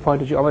geometry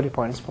point to geometry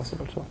point is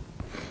possible too.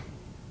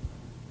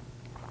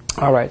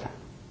 All right.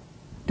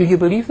 Do you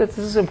believe that this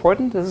is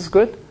important? This is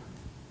good?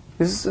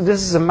 This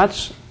is a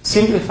much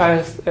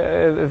simplified,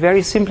 a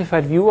very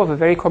simplified view of a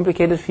very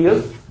complicated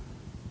field?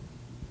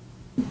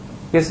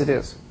 Yes, it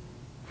is.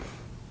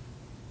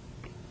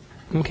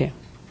 Okay.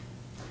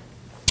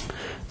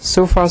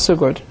 So far, so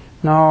good.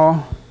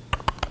 Now,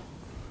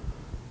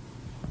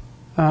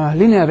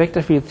 linear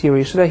vector field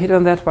theory. Should I hit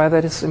on that? Why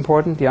that is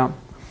important? Yeah.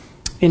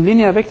 In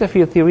linear vector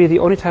field theory, the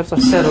only types of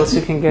saddles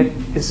you can get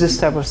is this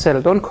type of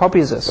saddle. Don't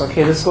copy this.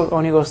 Okay, this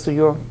only goes to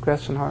your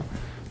question.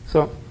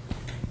 So,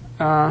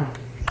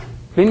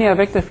 linear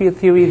vector field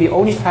theory, the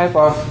only type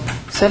of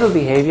saddle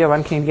behavior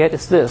one can get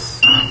is this.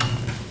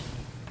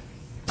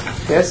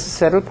 There's the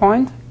saddle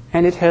point,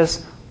 and it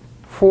has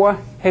 4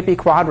 happy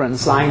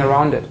quadrants lying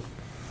around it.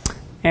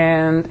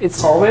 And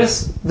it's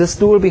always this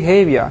dual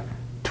behavior.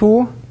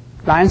 2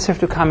 lines have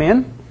to come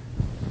in,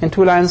 and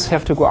 2 lines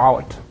have to go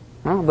out.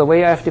 The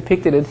way I've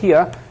depicted it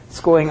here, it's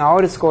going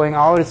out, it's going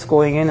out, it's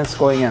going in, it's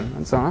going in,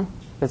 and so on.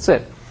 That's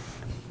it.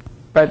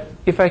 But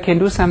if I can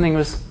do something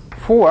with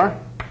 4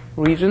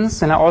 regions,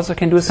 then I also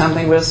can do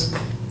something with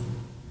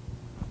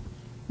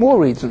more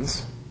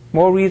regions.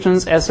 More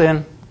regions as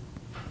in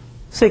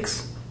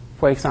 6,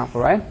 for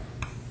example, right?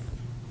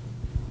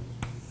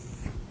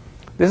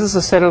 This is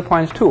a saddle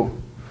point 2.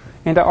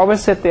 And I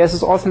always said there's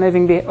this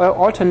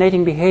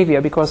alternating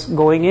behavior, because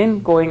going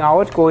in, going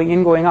out, going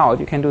in, going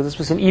out. You can do this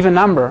with an even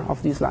number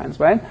of these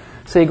lines, right?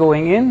 Say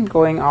going in,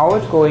 going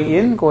out, going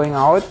in, going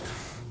out,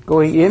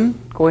 going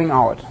in, going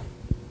out.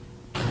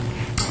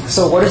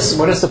 So what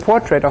is the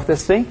portrait of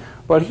this thing?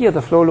 Well, here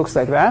the flow looks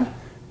like that.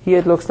 Here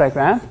it looks like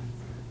that.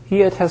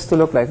 Here it has to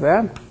look like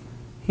that.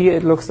 Here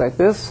it looks like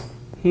this.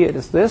 Here it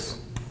is this.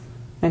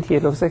 And here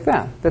it looks like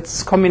that.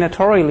 That's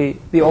combinatorially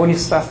the only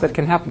stuff that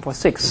can happen for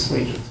 6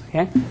 regions.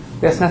 Okay?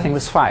 There's nothing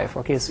with 5.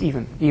 Okay, it's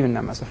even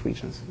numbers of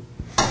regions.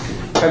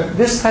 But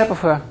this type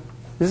of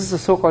this is a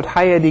so-called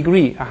higher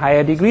degree, a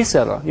higher degree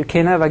saddle. You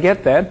can never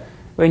get that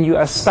when you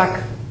are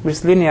stuck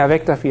with linear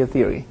vector field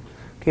theory.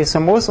 Okay, so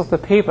most of the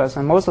papers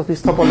and most of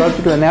these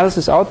topological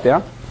analysis out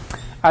there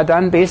are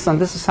done based on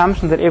this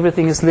assumption that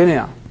everything is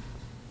linear.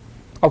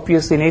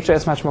 Obviously, nature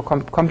is much more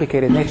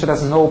complicated. Nature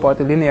doesn't know about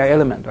the linear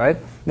element, right?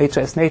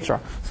 Nature is nature.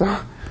 So,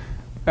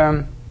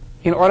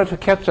 in order to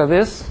capture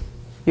this,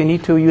 you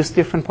need to use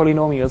different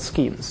polynomial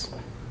schemes.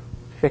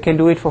 If I can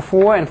do it for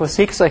 4 and for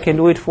 6, I can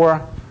do it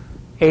for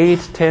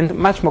 8, 10,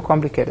 much more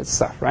complicated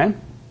stuff, right?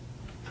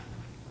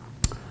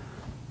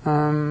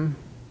 All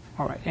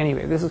right.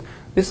 Anyway,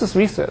 this is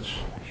research.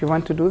 If you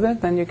want to do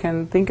that, then you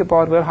can think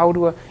about,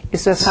 well,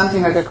 is there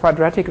something like a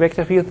quadratic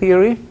vector field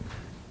theory,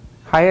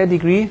 higher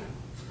degree,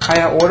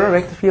 higher order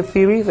vector field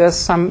theory? There's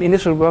some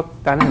initial work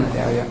done in that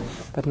area,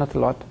 but not a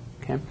lot.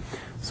 Okay,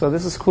 so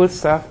this is cool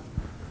stuff.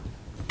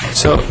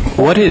 So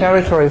what is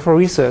territory for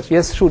research?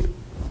 Yes, shoot.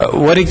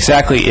 What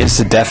exactly is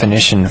the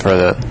definition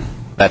for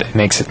that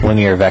makes it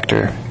linear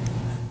vector?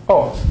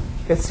 Oh,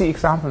 let's see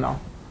example now.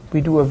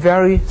 We do a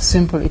very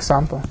simple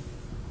example.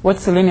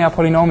 What's the linear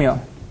polynomial?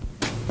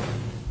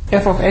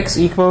 F of x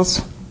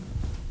equals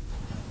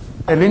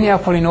a linear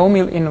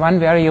polynomial in one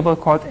variable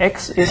called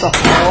x is of the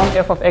form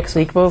f of x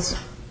equals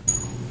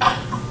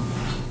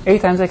a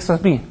times x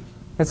plus b.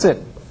 That's it.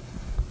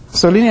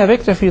 So linear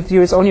vector field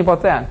theory is only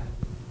about that.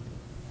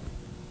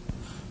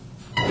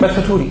 But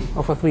for 2D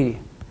or for 3D.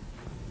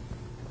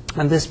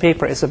 And this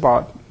paper is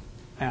about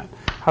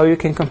how you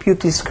can compute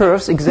these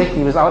curves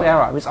exactly without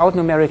error, without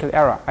numerical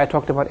error. I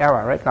talked about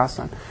error, right, last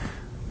time.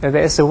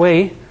 There is a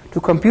way to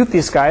compute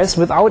these guys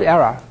without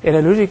error,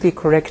 analytically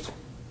correct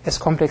as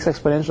complex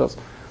exponentials,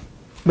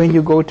 when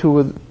you go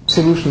to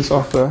solutions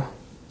of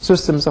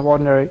systems of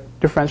ordinary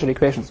differential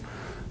equations.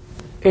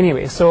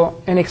 Anyway,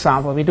 so an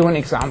example. We do an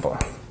example.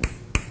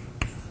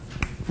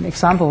 An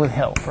example will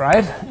help,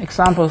 right?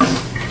 Examples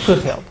should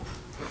help.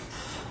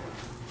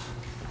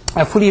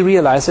 I fully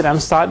realize that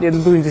I'm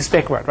starting doing this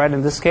backward, right?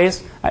 In this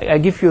case, I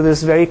give you this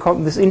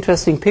this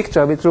interesting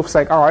picture which looks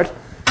like art,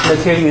 and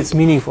I tell you it's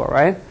meaningful,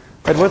 right?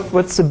 But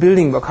what's the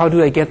building block? How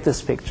do I get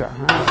this picture?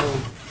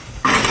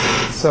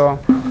 So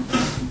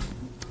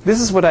this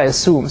is what I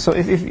assume. So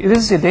if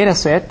this is your data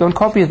set, don't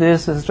copy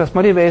this. This is just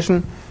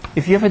motivation.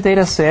 If you have a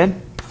data set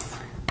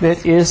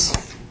that is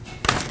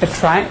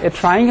a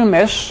triangle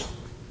mesh,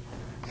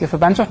 you have a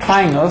bunch of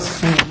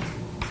triangles. In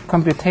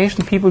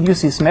computation, people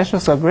use these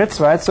meshes or grids,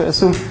 right? So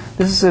assume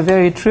this is a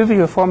very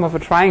trivial form of a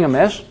triangle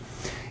mesh.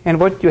 And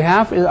what you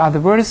have are the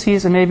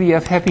vertices, and maybe you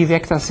have happy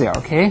vectors there,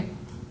 okay?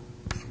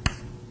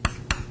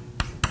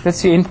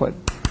 That's your input.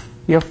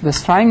 You have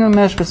this triangle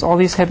mesh with all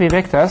these happy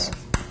vectors.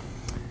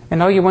 And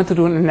now you want to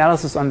do an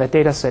analysis on that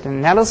data set. An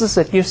analysis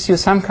that gives you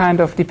some kind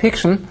of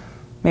depiction,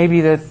 maybe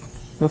that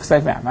looks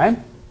like that, right?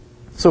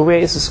 So where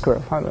is this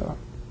curve? However,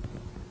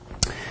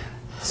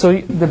 so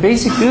the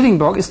basic building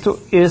block is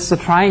the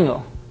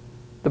triangle.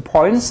 The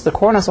points, the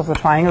corners of the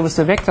triangle with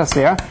the vectors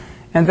there.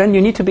 And then you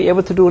need to be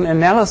able to do an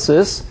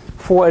analysis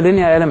for a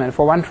linear element,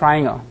 for one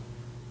triangle.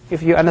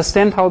 If you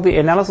understand how the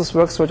analysis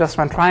works for just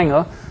one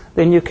triangle,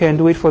 then you can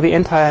do it for the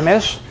entire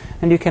mesh,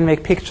 and you can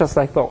make pictures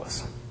like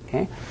those.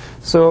 Okay?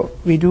 So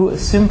we do a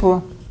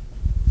simple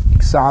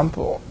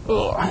example,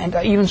 and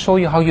I even show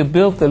you how you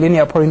build the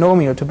linear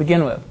polynomial to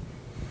begin with.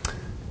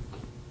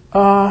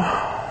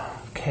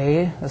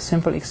 Okay, a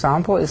simple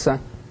example is a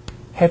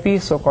happy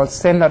so-called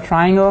standard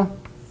triangle.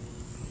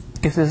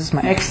 If this is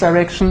my x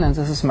direction and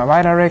this is my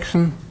y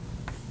direction,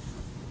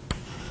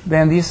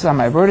 then these are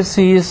my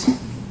vertices,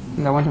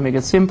 and I want to make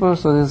it simple,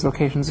 so this is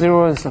location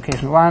 0, this is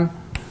location 1.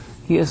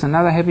 Here is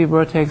another happy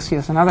vertex, here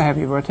is another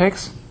happy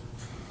vertex,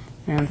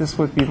 and this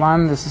would be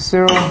 1, this is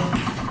 0.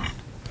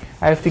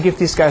 I have to give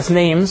these guys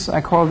names.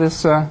 I call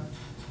this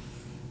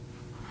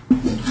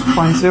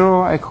point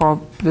 0, I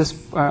call this,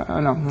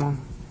 no,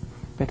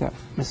 better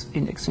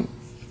misindexing,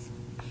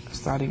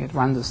 starting at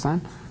 1 this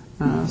time.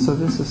 So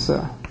this is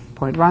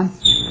point 1,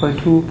 point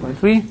 2, point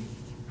 3.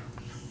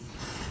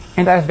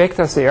 And I have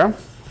vectors there.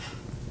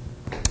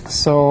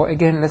 So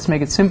again, let's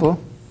make it simple.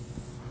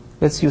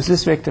 Let's use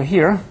this vector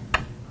here.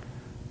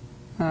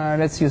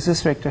 Let's use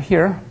this vector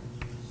here.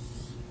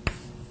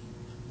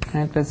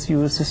 And let's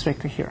use this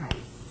vector here.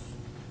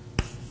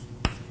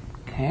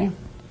 Okay.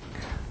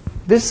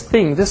 This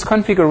thing, this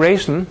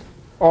configuration,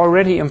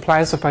 already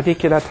implies a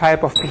particular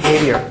type of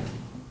behavior.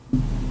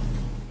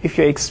 If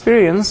you're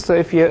experienced, so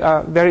if you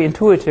are very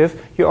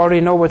intuitive, you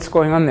already know what's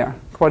going on there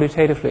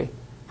qualitatively.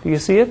 Do you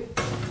see it?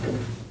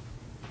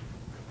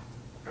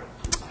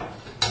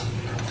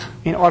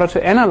 In order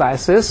to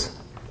analyze this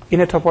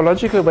in a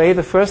topological way,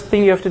 the first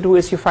thing you have to do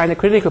is you find a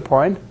critical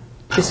point.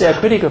 Is there a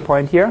critical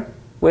point here?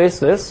 Where is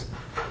this?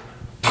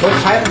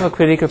 What type of a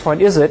critical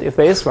point is it, if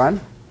there is one?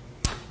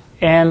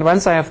 And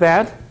once I have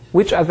that,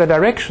 which are the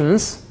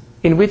directions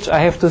in which I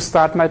have to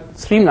start my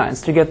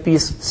streamlines to get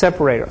these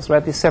separators,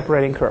 right? These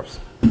separating curves.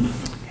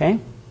 Okay?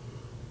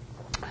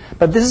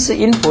 But this is the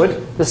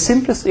input, the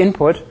simplest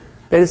input,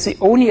 that is the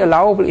only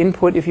allowable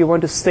input if you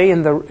want to stay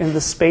in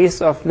the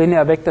space of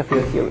linear vector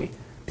field theory,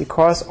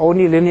 because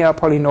only linear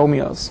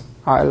polynomials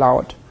are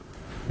allowed.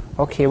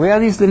 Okay, where are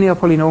these linear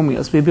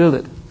polynomials? We build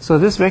it. So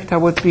this vector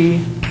would be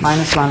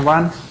 -1,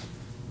 1.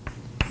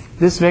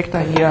 This vector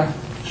here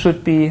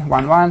should be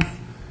 1, 1.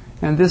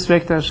 And this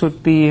vector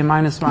should be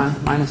 -1,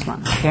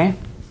 -1. Okay?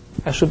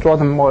 I should draw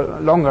them more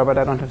longer, but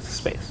I don't have the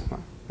space.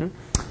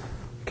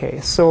 Okay,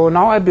 so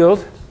now I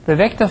build the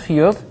vector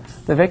field.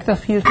 The vector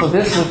field for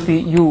this would be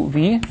u,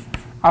 v,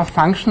 are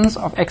functions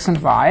of x and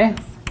y.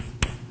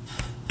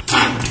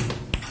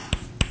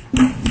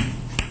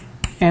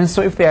 And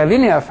so if they are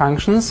linear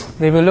functions,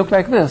 they will look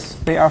like this.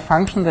 They are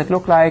functions that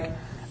look like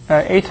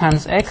a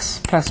times x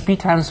plus b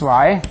times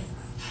y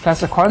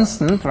plus a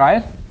constant,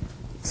 right?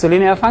 It's a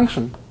linear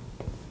function.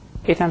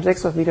 A times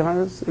x plus b times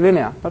y is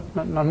linear,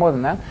 not more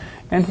than that.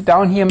 And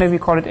down here, maybe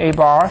call it a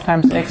bar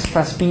times x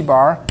plus b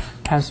bar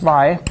times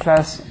y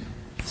plus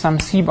some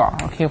c bar,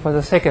 okay, for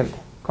the second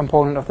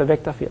component of the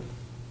vector field.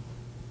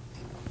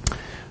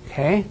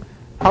 Okay,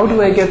 how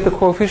do I get the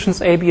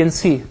coefficients a, b, and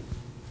c?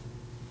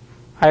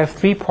 I have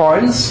 3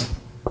 points,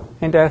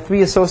 and there are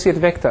 3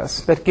 associated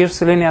vectors. That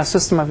gives a linear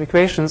system of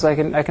equations. I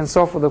can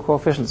solve for the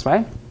coefficients,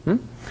 right?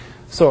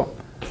 So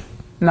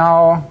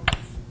now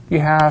you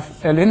have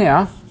a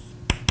linear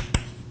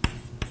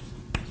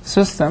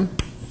system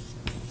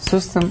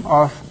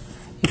of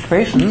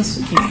equations,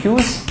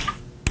 EQs,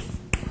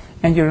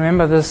 and you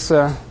remember this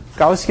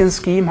Gaussian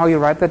scheme, how you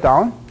write that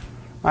down,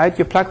 right?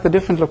 You plug the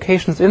different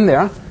locations in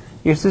there.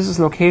 If this is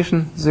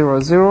location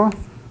 0, 0,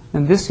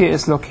 and this here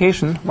is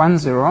location 1,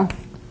 0,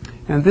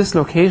 and this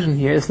location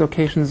here is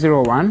location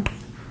 0, 1,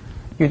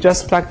 you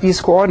just plug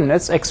these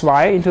coordinates, x,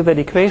 y, into that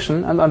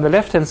equation, and on the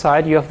left-hand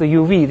side you have the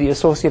uv, the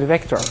associated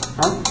vector.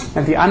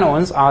 And the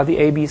unknowns are the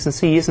a, b's, and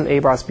c's, and a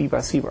bars, b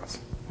bars, c bars.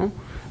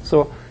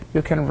 So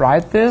you can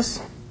write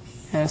this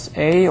as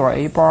a or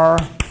a bar,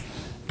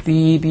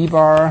 b, b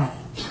bar,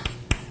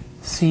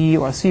 c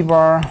or c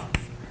bar,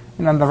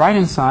 and on the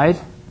right-hand side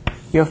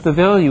you have the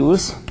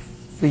values,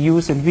 the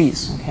u's and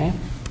v's. Okay.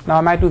 Now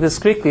I might do this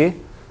quickly,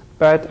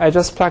 but I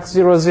just plug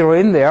 0, 0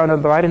 in there, and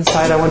on the right-hand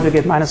side I want to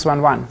get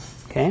 -1, 1.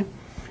 Okay.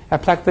 I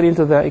plug that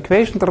into the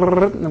equation,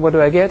 and what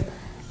do I get?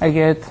 I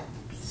get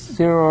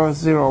 0,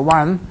 0,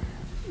 1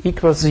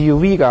 equals the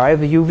uv guy.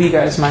 The uv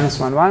guy is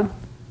 -1, 1.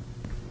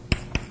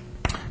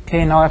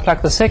 Okay, now I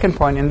plug the second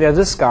point in there,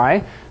 this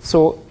guy.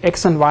 So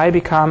x and y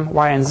become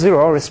y and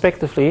 0,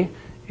 respectively.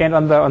 And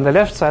on the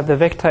left side, the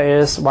vector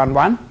is 1,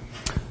 1.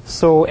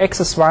 So x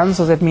is 1,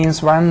 so that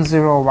means 1,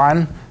 0,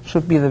 1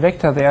 should be the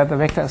vector there. The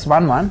vector is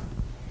 1, 1.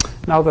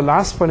 Now the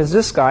last point is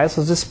this guy.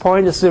 So this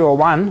point is 0,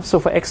 1. So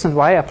for x and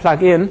y, I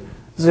plug in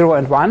 0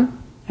 and 1.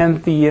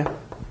 And the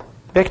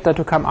vector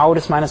to come out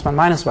is -1,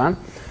 -1.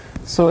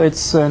 So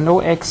it's no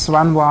x,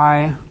 1,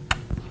 y,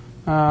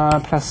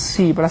 plus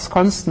c plus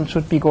constant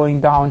should be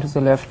going down to the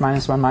left,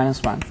 -1,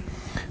 -1.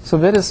 So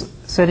that is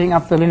setting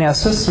up the linear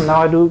system.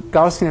 Now I do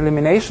Gaussian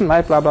elimination,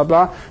 right, blah, blah,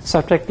 blah,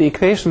 subtract the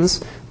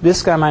equations,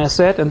 this guy minus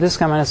that, and this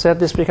guy minus that,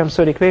 this becomes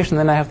third equation,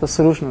 then I have the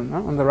solution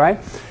on the right.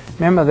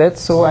 Remember that,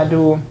 so I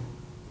do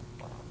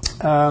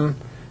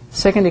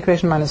Second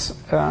equation minus,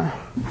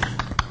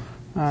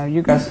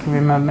 you guys can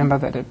remember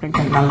that. I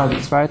can number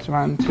this, right?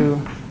 1,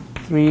 2,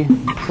 3.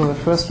 So the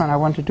first one I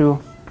want to do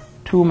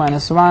 2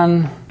 minus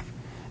 1,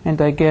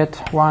 and I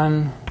get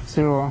 1,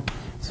 0,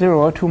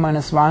 0, 2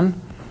 minus 1.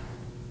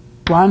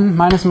 1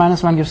 minus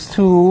minus 1 gives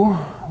 2.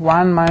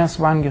 1 minus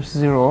 1 gives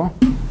 0.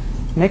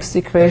 Next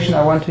equation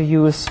I want to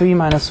use 3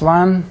 minus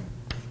 1.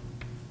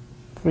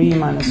 3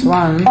 minus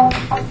 1.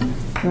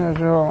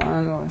 0,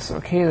 1. It's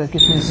okay, that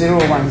gives me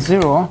 0, 1,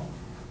 0.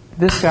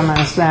 This guy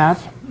minus that.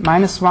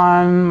 Minus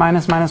 1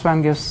 minus minus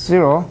 1 gives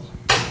 0.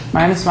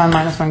 Minus 1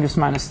 minus 1 gives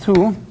minus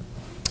 2.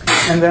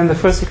 And then the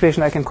first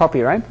equation I can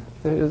copy, right?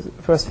 It's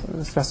just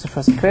the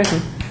first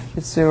equation.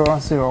 It's 0,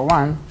 0,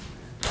 1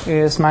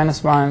 is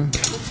minus 1,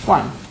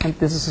 1. And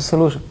this is the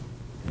solution.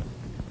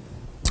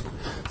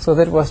 So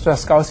that was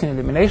just Gaussian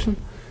elimination.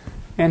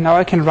 And now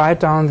I can write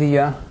down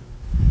the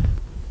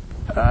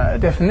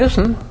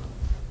definition.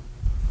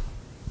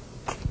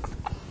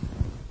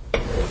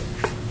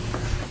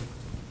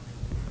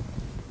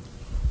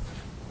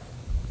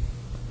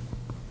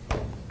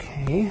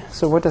 Okay,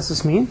 so what does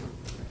this mean?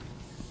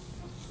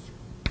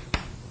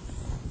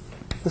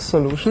 The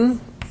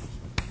solution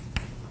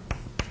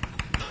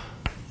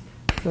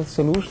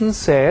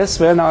says,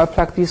 well, now I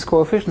plug these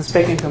coefficients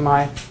back into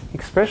my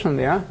expression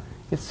there.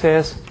 It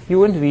says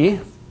u and v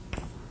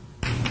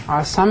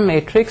are some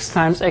matrix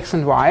times x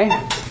and y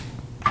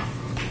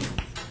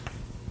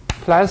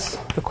plus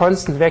the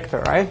constant vector,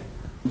 right?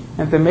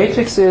 And the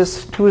matrix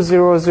is 2,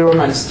 0, 0,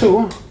 minus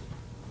 2.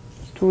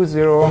 2,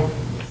 0,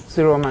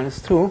 0,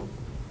 minus 2.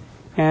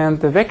 And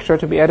the vector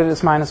to be added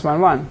is minus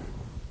 1, 1.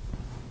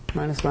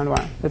 Minus 1,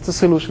 1. That's the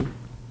solution.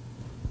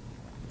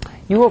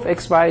 U of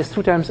x, y is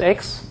 2 times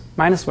x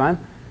minus 1.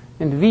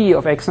 And v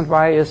of x and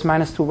y is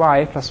minus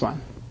 2y plus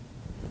 1.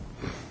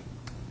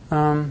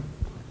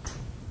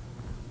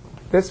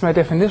 That's my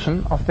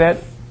definition of that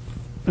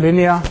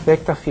linear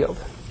vector field.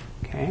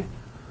 Okay.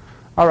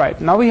 All right.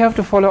 Now we have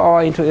to follow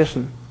our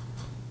intuition.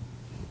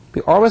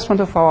 We always want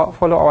to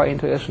follow our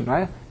intuition,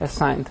 right? As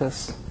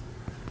scientists.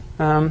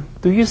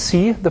 Do you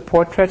see the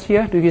portrait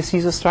here? Do you see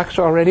the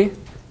structure already?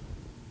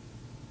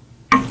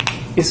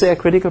 Is there a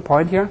critical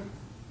point here?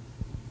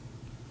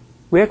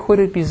 Where could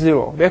it be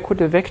 0? Where could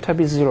the vector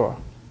be 0?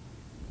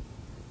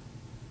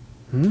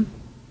 You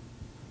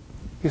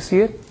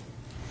see it?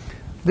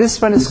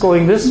 This one is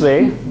going this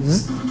way.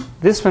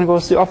 This one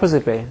goes the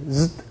opposite way.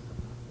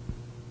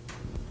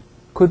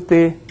 Could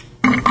they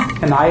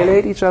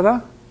annihilate each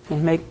other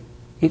and make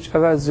each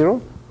other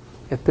 0?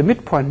 At the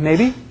midpoint,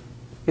 maybe.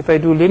 If I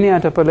do linear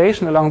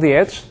interpolation along the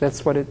edge,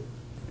 that's what it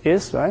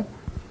is, right?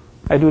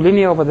 I do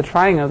linear over the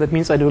triangle, that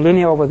means I do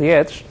linear over the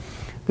edge.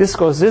 This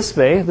goes this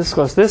way, this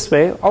goes this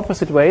way,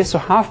 opposite way, so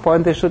half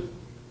point they should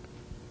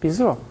be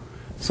 0.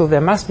 So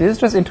there must be, this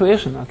is just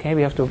intuition, okay?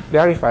 We have to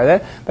verify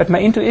that. But my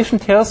intuition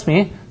tells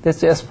me that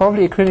there's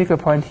probably a critical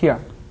point here.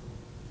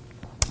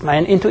 My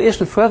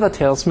intuition further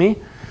tells me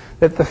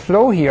that the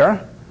flow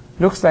here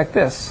looks like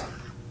this.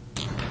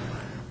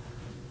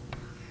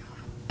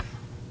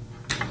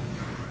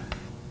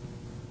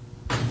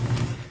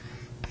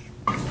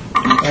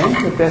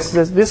 Okay?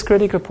 This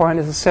critical point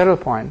is a saddle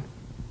point.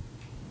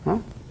 Huh?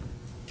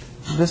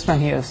 This one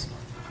here is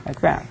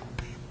like that.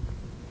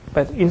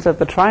 But inside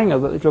the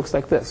triangle, it looks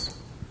like this.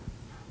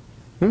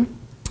 You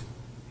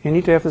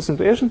need to have this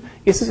intuition.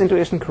 Is this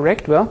intuition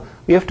correct? Well,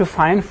 we have to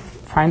find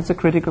the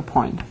critical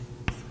point.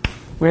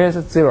 Where is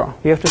it 0?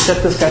 We have to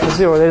set this guy to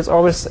 0. That is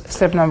always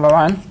step number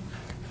 1.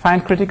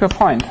 Find critical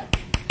point.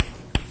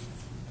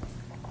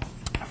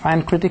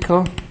 Find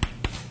critical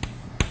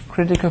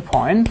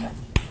point.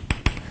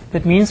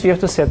 That means we have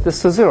to set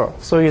this to 0.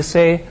 So you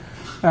say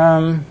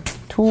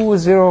 2,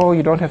 0.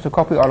 You don't have to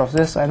copy all of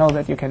this. I know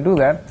that you can do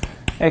that.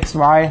 X,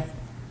 y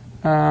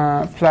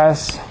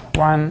plus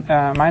 1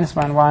 minus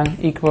 1, 1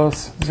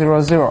 equals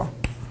 0, 0.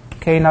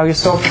 Okay, now you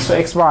solve this for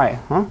x, y.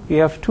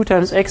 You have 2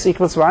 times x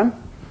equals 1.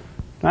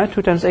 Right?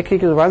 2 times x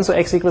equals 1, so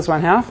x equals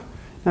 1/2.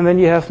 And then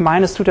you have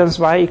minus 2 times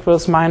y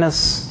equals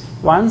minus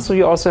 1, so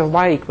you also have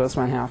y equals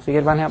 1/2. You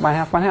get 1/2,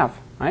 1/2, 1/2.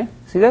 Right?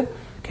 See that?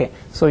 Okay,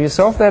 so you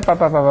solve that,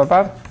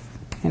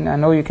 and I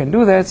know you can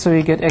do that, so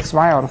you get x,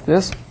 y out of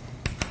this.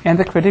 And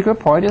the critical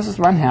point is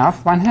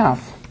 1/2, 1/2.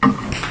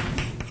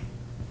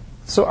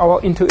 So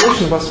our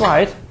intuition was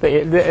right.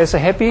 There is a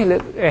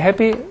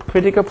happy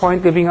critical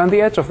point living on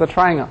the edge of the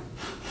triangle.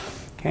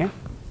 Okay.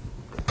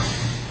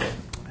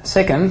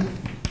 Second,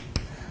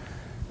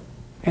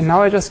 and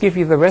now I just give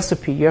you the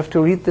recipe. You have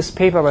to read this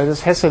paper by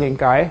this Hesselink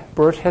guy,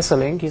 Bert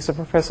Hesselink. He's a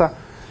professor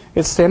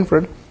at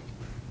Stanford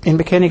in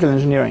mechanical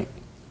engineering.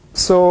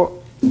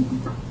 So,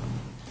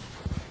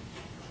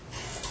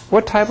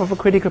 what type of a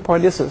critical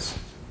point is this?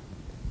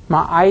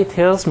 My eye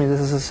tells me this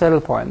is a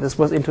saddle point. This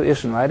was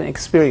intuition, right? An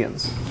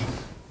experience.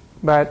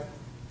 But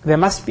there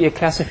must be a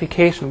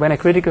classification when a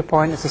critical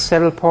point is a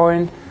saddle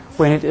point,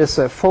 when it is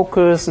a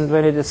focus, and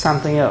when it is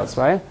something else,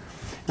 right?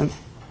 And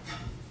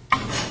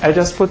I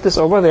just put this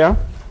over there.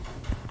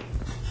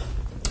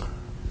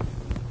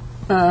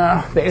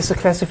 There is a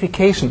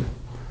classification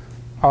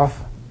of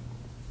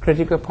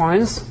critical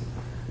points.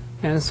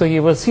 And so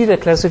you will see the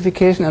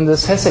classification in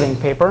this Hesselink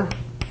paper.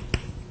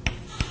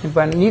 If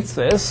one needs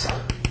this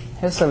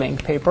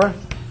Hesselink paper,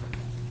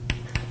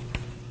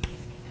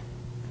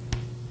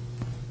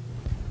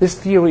 this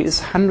theory is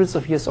hundreds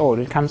of years old.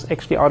 It comes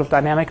actually out of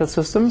dynamical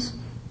systems,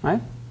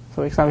 right? So,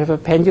 for example, you have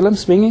a pendulum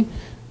swinging,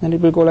 and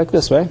it will go like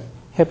this, right?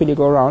 Happily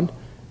go around,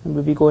 and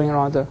will be going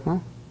around the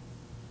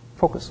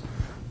focus.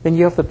 Then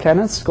you have the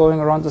planets going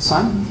around the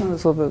sun,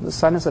 so the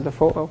sun is at the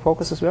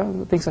focus as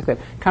well, things like that.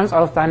 It comes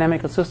out of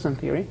dynamical system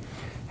theory.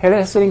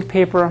 Hesselink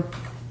paper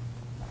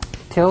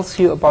tells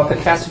you about the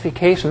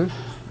classification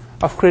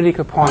of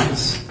critical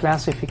points.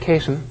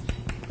 Classification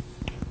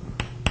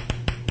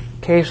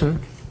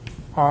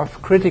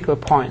of critical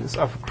points,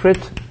 of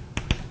critical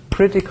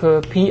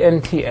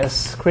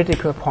PNTS,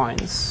 critical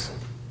points.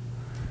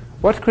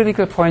 What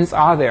critical points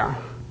are there?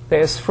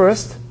 There is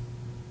first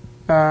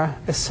a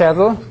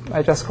saddle.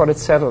 I just call it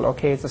saddle.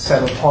 Okay, it's a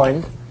saddle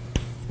point.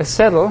 A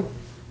saddle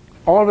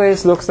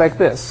always looks like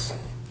this.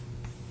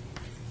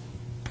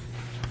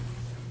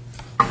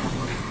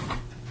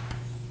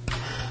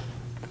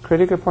 The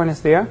critical point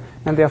is there,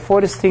 and there are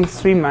 4 distinct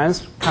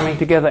streamlines coming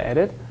together at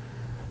it.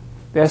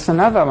 There's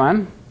another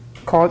one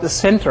called a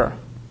center.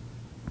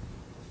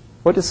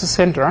 What is a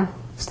center?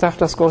 Stuff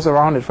just goes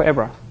around it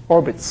forever.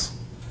 Orbits.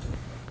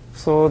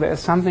 So there is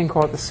something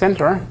called a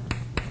center.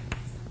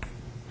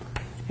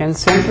 And a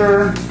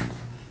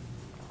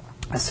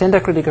center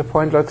critical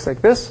point looks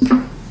like this.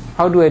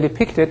 How do I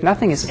depict it?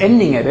 Nothing is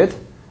ending at it,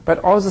 but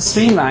all the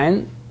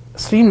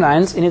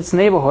streamlines in its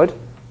neighborhood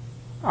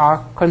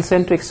are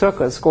concentric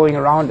circles going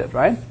around it,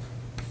 right?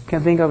 You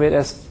can think of it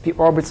as the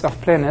orbits of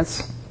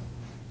planets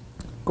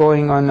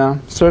going on a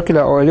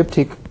circular or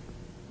elliptic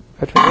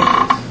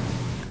trajectories.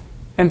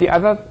 And the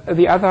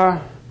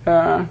other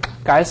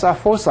guys are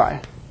foci.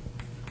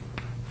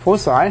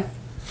 Foci,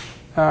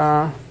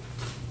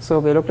 so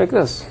they look like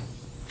this.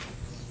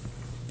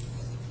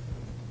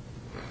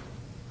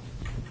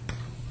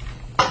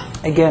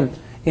 Again,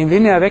 in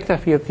linear vector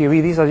field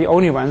theory, these are the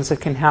only ones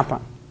that can happen.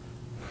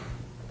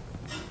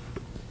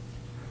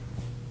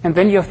 And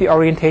then you have the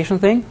orientation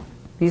thing.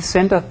 These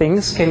center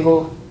things can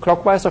go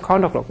clockwise or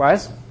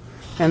counterclockwise.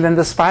 And then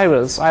the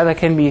spirals either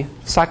can be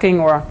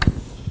sucking or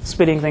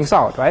spitting things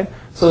out, right?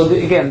 So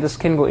again, this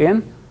can go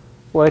in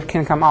or it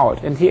can come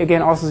out. And here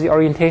again, also the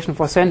orientation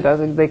for centers,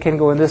 they can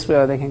go in this way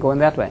or they can go in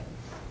that way.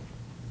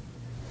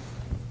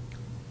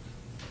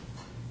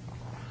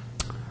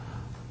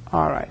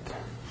 All right.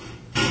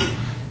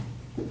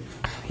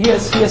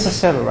 Here's a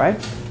saddle, right?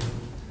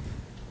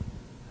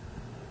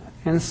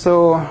 And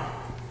so,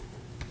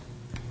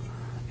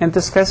 and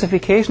this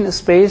classification is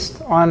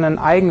based on an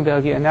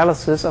eigenvalue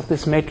analysis of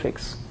this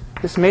matrix.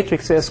 This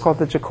matrix is called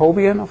the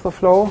Jacobian of the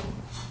flow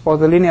or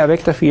the linear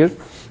vector field.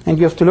 And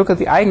you have to look at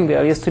the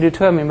eigenvalues to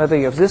determine whether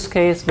you have this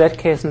case,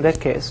 and that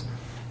case.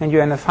 And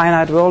you're in a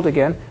finite world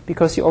again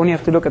because you only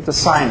have to look at the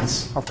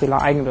signs of the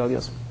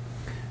eigenvalues.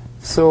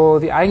 So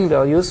the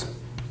eigenvalues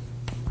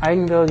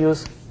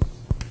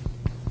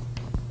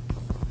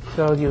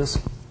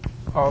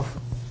of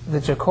the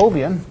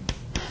Jacobian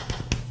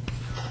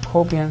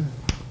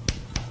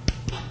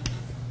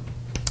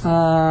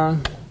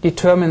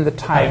determine the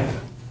type,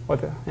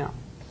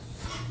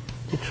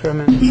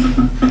 determine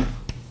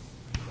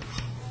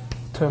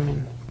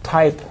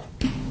type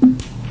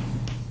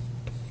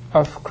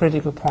of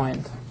critical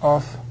point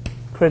of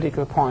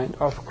critical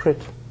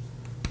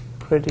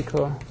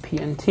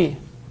PNT.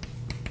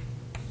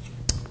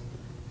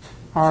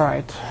 All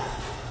right.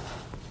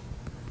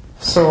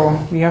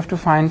 So we have to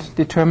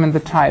determine the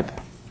type.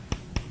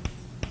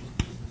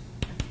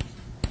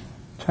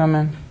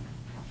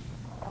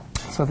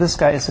 So this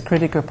guy is a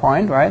critical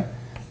point, right?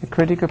 A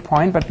critical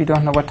point, but we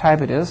don't know what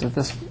type it is at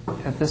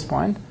this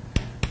point.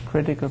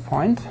 Critical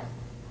point.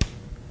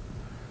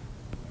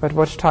 But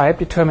what type?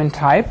 Determine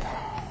type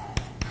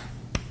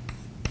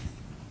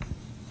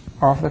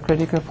of the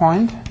critical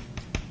point.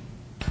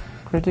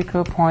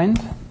 Critical point.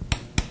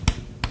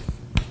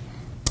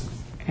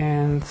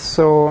 And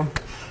so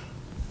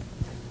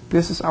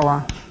this is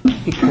our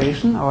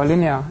equation, our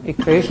linear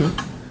equation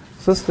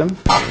system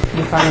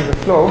defining the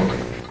flow.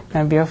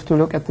 And we have to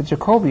look at the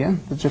Jacobian,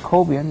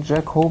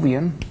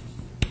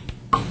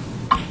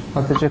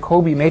 or the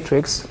Jacobi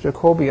matrix,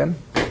 Jacobian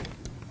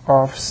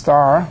of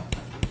star,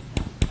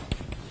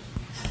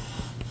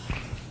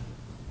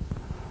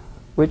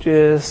 which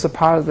is a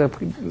part of the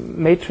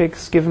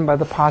matrix given by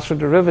the partial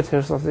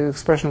derivatives of the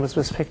expression with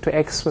respect to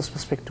x, with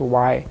respect to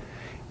y.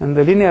 In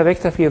the linear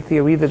vector field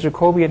theory, the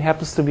Jacobian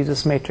happens to be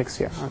this matrix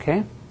here,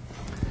 okay?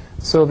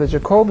 So the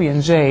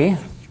Jacobian J,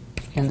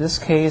 in this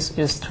case,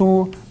 is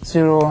 2,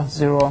 0,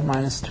 0,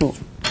 minus 2.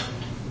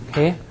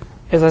 Okay?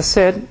 As I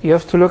said, you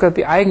have to look at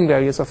the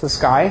eigenvalues of the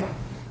sky,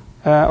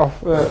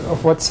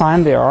 of what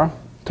sign they are,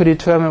 to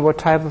determine what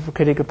type of a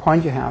critical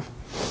point you have.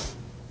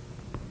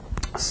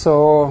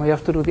 So we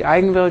have to do the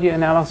eigenvalue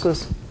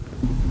analysis.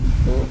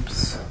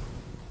 Oops.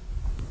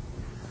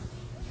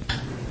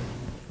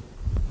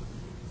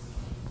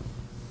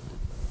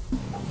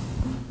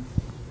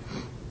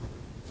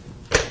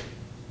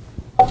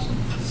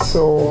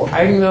 So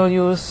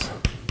eigenvalues.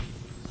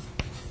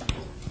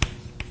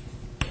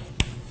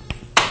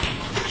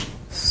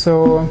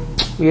 So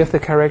we have the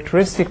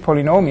characteristic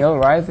polynomial,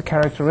 right? The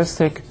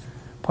characteristic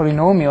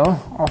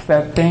polynomial of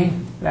that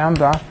thing,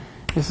 lambda.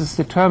 This is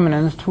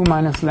determinant 2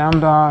 minus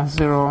lambda,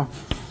 0,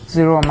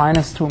 0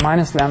 minus 2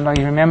 minus lambda.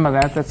 You remember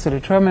that. That's the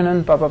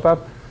determinant. Blah, blah, blah.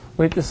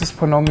 Wait, this is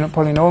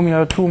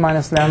polynomial 2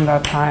 minus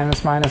lambda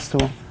times minus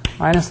 2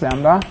 minus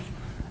lambda.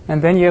 And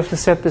then you have to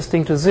set this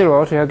thing to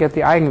 0 to get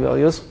the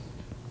eigenvalues.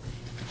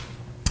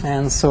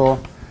 And so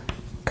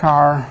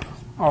car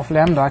of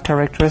lambda,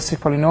 characteristic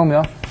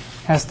polynomial,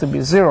 has to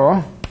be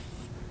 0.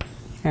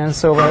 And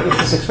so if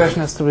this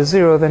expression has to be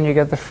 0, then you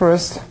get the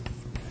first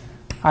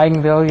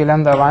eigenvalue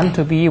lambda 1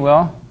 to be,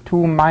 well,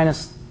 2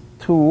 minus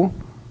 2,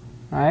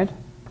 right?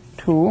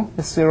 2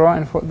 is 0,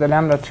 and for the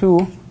lambda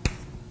 2,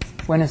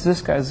 when is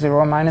this guy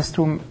 0? Minus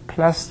 2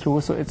 plus 2,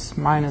 so it's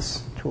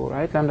minus 2,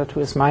 right? Lambda 2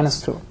 is minus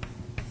 2.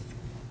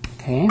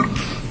 Okay,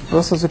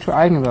 those are the two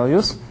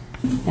eigenvalues.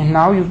 And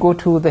now you go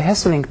to the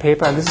Hesselink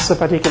paper, and this is a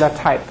particular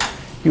type.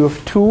 You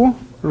have two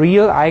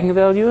real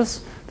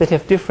eigenvalues that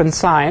have different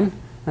sign,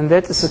 and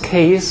that is the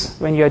case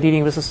when you are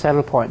dealing with a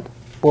saddle point.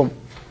 Boom.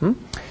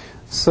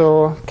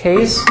 So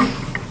case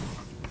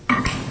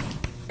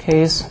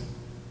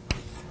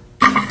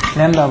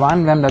lambda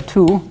 1, lambda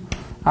 2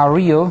 are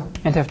real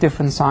and have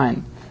different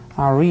sign.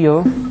 Are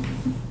real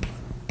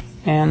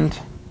and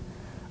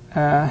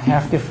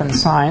have different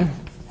sign.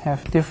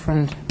 Have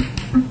different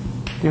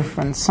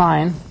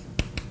sign.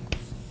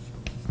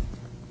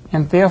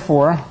 And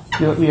therefore,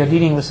 we are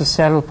dealing with a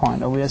saddle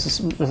point, or with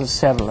a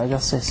saddle. I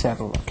just say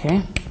saddle,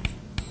 okay?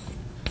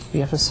 We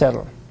have a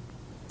saddle.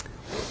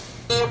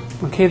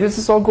 Okay, this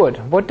is all good.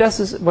 What does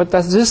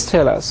this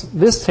tell us?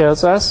 This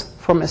tells us,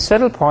 from a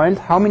saddle point,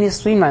 how many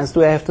streamlines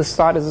do I have to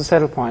start as a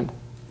saddle point?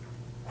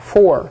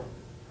 4.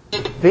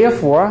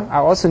 Therefore, I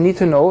also need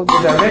to know the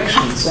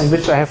directions in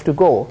which I have to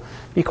go,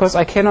 because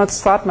I cannot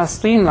start my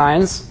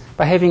streamlines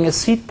by having a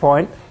seed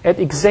point at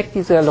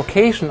exactly the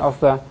location of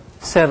the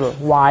saddle.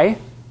 Why?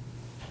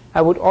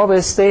 I would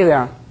always stay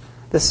there.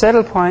 The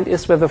saddle point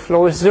is where the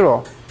flow is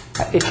 0.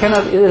 It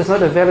is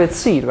not a valid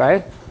seed,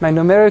 right? My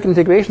numeric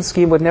integration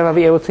scheme would never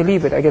be able to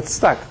leave it. I get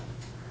stuck.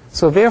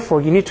 So therefore,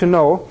 you need to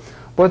know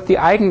what the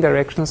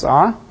eigendirections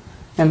are,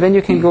 and then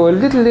you can go a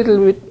little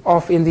bit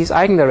off in these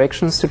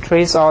eigendirections to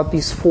trace out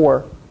these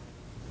 4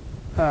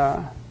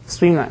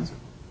 streamlines.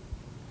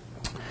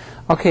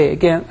 Okay,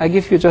 again, I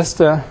give you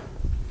just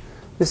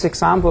this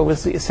example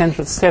with the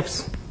essential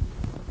steps.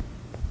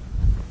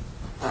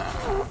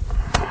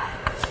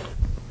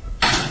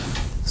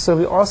 So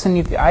we also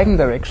need the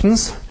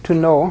eigendirections to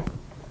know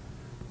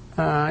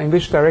in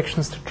which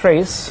directions to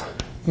trace.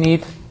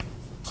 Need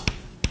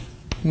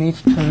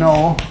to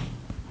know,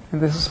 and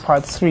this is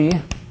part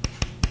 3.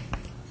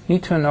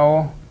 Need to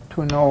know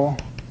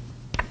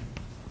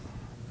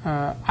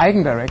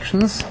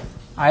eigendirections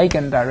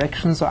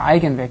or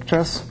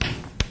eigenvectors.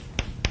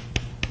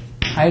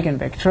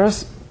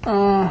 Eigenvectors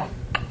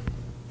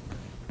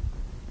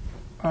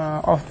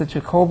of the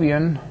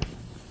Jacobian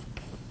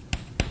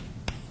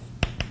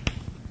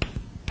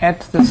at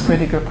this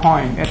critical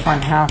point, at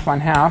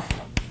 1/2,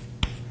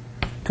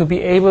 to be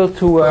able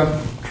to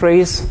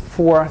trace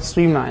 4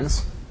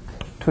 streamlines,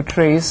 to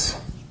trace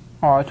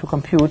or to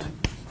compute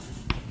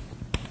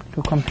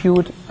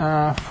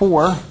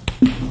 4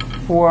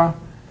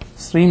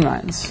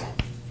 streamlines.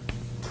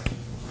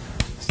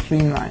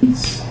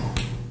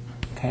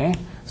 Okay,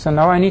 so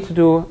now I need to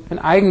do an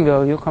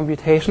eigenvalue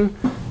computation.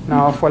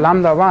 Now for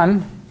lambda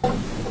 1,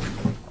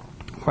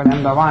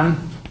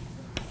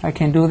 I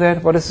can do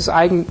that. What is this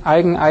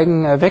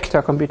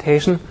eigenvector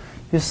computation?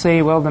 You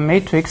say, well, the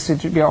matrix,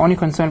 we are only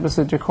concerned with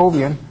the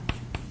Jacobian,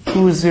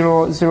 2,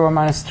 0, 0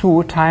 minus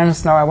 2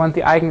 times, now I want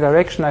the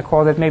eigendirection, I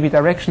call that maybe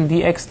direction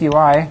dx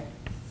dy,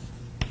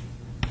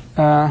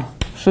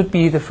 should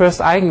be the first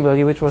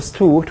eigenvalue, which was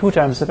 2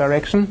 times the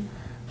direction,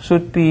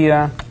 should be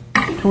 2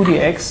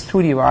 dx,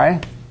 2 dy.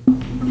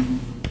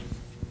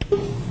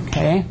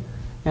 Okay.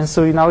 And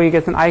so now you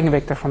get an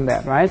eigenvector from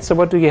that, right? So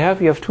what do you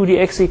have? You have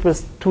 2dx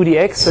equals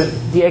 2dx, so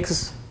dx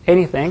is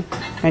anything.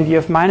 And you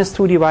have minus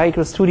 2 dy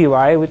equals 2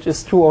 dy, which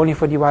is true only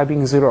for dy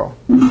being 0.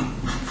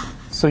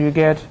 So you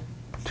get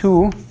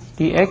 2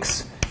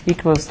 dx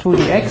equals 2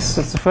 dx.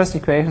 That's the first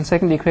equation.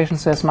 Second equation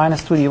says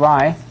minus 2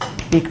 dy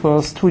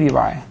equals 2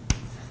 dy.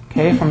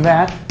 Okay, from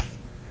that,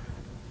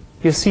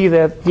 you see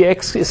that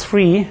dx is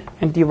free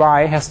and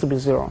dy has to be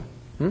 0.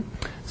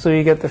 So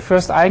you get the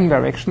first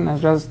eigendirection. I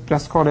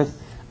just call it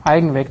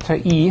eigenvector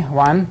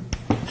E1.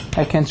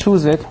 I can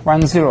choose it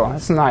 1, 0.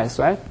 It's nice,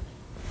 right?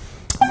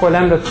 For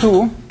lambda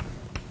 2,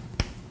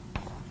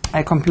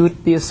 I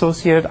compute the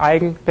associated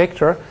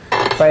eigenvector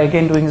by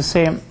again doing the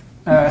same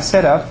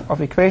setup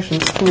of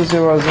equations, 2,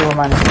 0, 0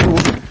 minus 2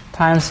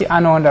 times the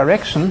unknown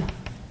direction,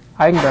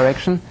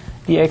 eigendirection,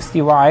 dx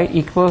dy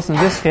equals, in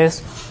this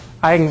case,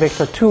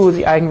 eigenvector 2.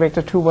 The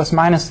eigenvector 2 was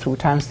minus 2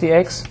 times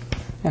dx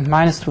and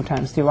minus 2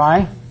 times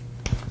dy.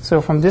 So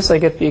from this I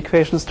get the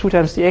equations 2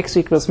 times dx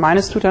equals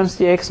minus 2 times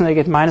dx, and I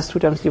get minus 2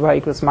 times dy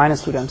equals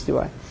minus 2 times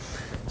dy.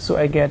 So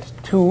I get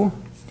 2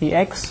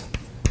 dx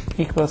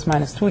equals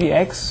minus 2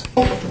 dx,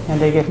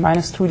 and I get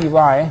minus 2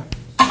 dy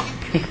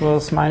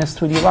equals minus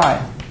 2 dy.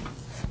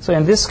 So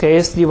in this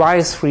case, dy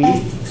is free,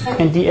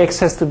 and dx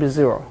has to be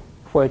 0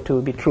 for it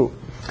to be true.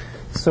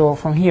 So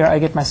from here, I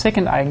get my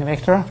second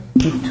eigenvector,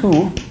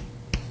 d2,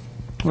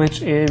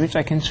 which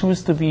I can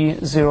choose to be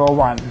 0,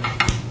 1.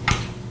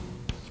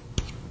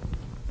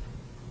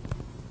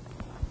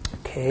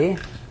 Okay.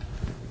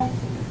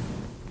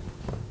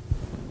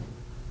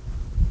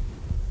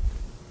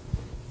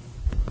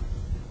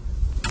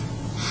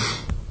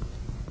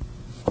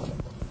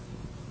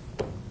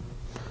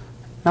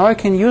 Now I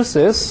can use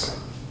this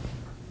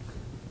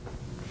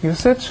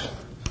usage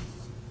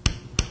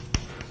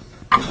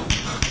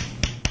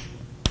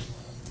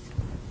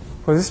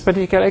for this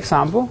particular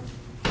example.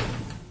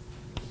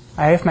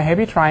 I have my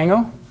happy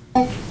triangle.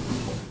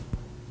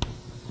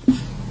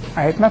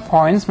 I hit my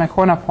points, my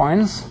corner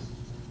points.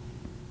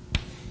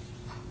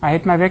 I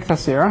hit my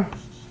vectors here.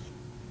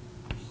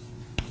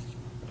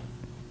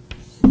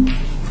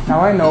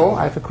 Now I know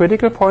I have a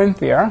critical point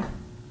there,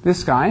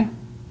 this guy.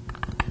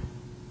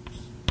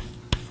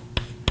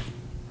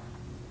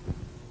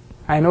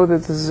 I know that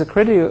this is a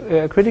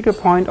critical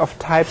point of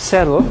type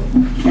saddle,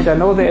 and I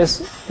know there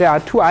are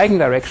two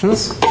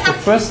eigendirections. The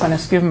first one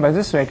is given by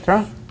this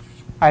vector,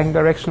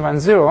 eigendirection 1,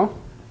 0,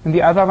 and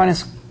the other one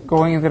is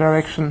going in the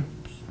direction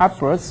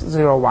upwards,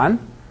 0, 1.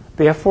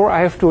 Therefore, I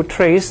have to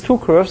trace two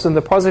curves in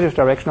the positive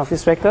direction of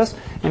these vectors,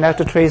 and I have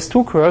to trace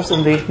two curves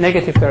in the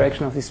negative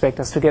direction of these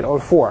vectors to get all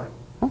four.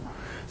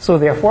 So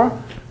therefore,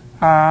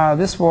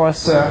 this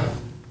was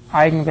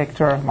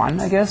eigenvector 1,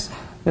 I guess.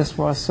 This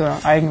was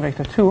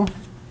eigenvector 2.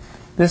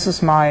 This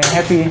is my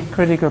happy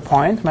critical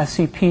point, my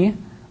CP,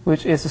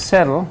 which is a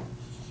saddle.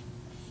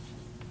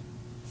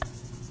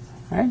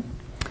 Right?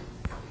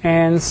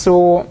 And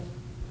so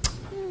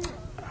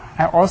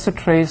I also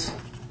trace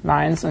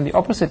lines in the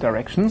opposite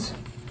directions.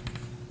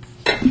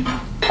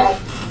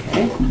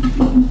 Okay.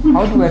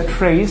 How do I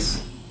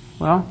trace?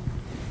 Well,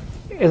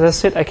 as I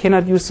said, I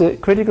cannot use the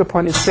critical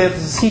point itself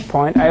as a seed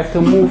point. I have to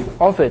move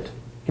off it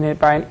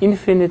by an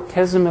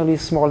infinitesimally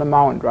small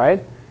amount,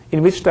 right?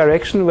 In which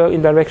direction? Well,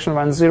 in direction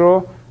 1,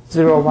 0,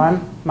 0,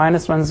 1,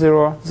 minus 1,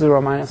 0,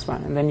 0, minus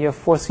 1. And then you have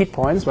 4 seed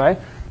points, right?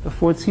 The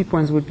 4 seed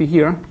points would be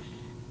here.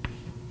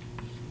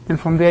 And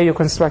from there you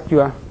construct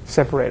your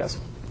separators.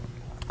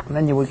 And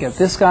then you would get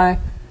this guy,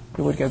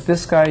 you would get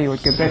this guy, you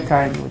would get that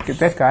guy, and you would get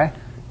that guy.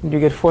 And you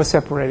get 4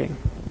 separating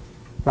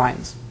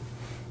lines.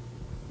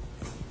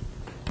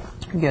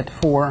 You get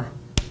 4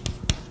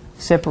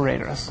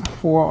 separators,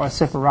 4 or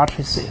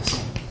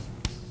separatrices.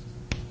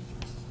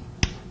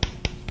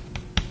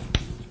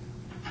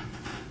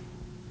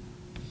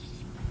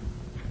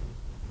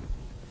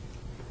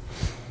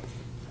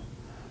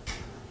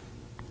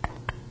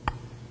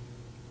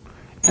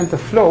 And the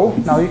flow,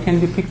 now you can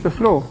depict the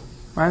flow,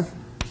 right?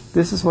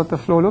 This is what the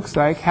flow looks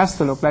like, has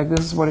to look like. This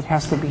is what it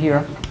has to be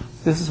here.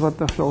 This is what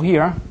the flow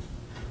here.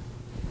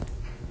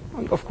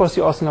 And of course,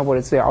 you also know what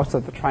it's there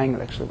outside the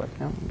triangle, actually, but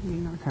you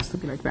know, it has to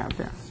be like that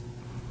there.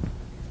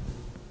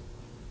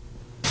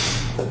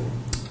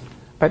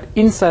 But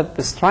inside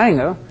this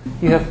triangle,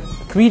 you have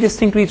 3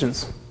 distinct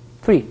regions.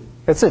 3.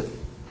 That's it,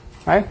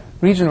 right?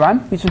 Region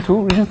 1, region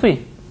 2, region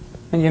 3.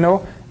 And you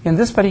know, in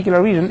this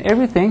particular region,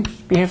 everything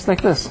behaves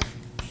like this.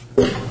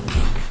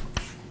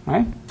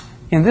 Right?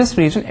 In this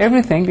region,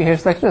 everything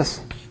behaves like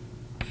this,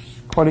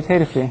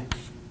 qualitatively.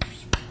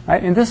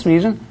 Right? In this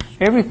region,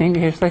 everything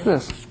behaves like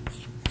this.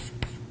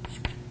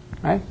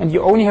 Right? And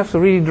you only have to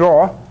really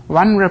draw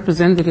one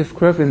representative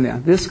curve in there,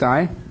 this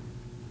guy,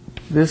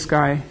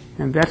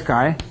 and that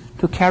guy,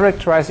 to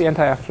characterize the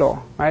entire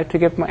flow. Right? To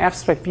get more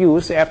abstract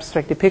views,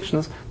 abstract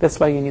depictions, that's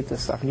why you need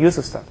this stuff, use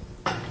this stuff.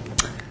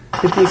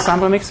 Did the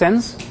example make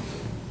sense?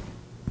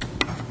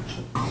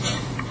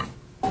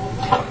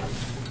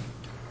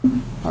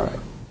 All right.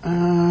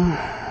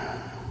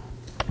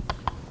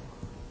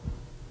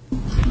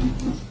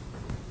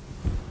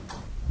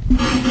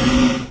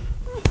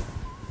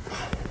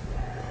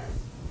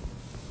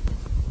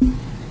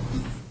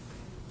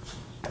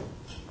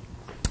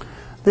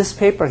 This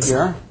paper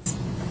here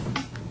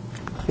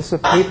is a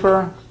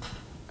paper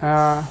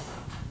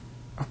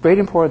of great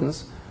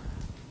importance.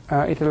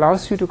 It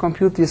allows you to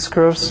compute these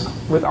curves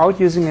without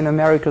using a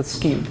numerical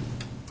scheme.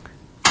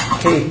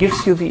 Okay, it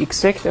gives you the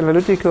exact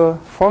analytical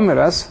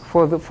formulas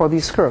for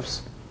these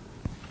curves.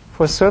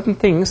 For certain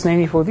things,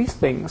 namely for these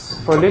things,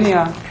 for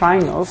linear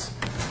triangles,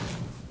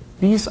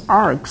 these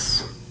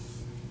arcs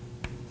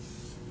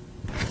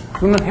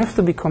do not have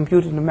to be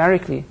computed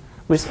numerically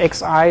with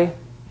xi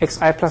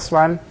plus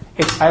 1,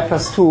 xi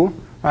plus 2,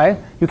 right?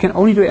 You can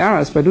only do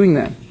errors by doing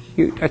that.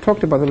 I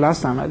talked about it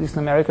last time, right? These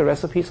numerical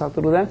recipes, how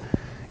to do that.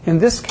 In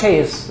this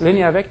case,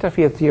 linear vector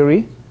field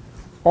theory,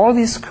 all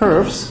these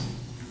curves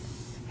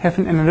have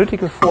an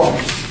analytical form,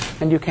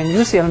 and you can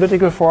use the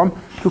analytical form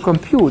to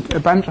compute a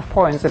bunch of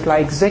points that lie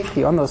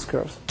exactly on those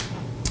curves.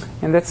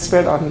 And that's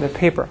spelled out in the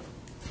paper.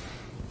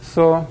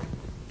 So,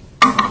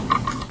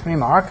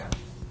 remark,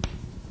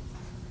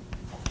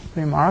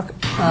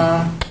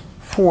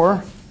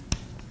 for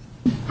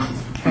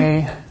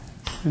a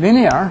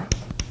linear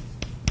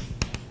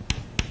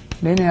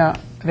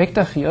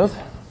vector field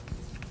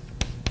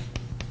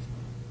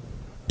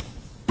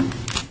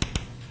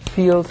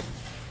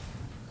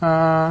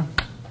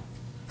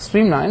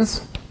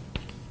streamlines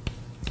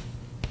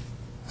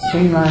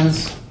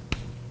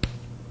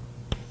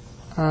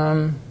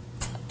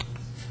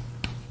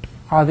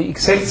are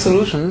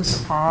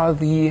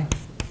the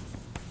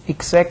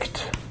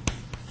exact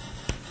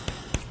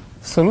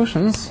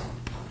solutions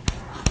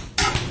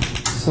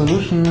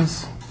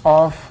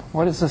of,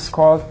 what is this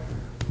called?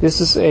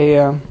 This is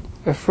a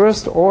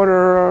first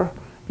order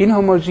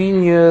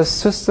inhomogeneous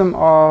system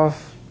of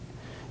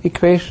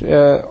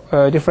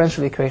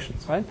differential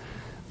equations, right?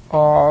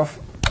 Of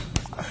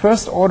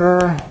first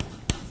order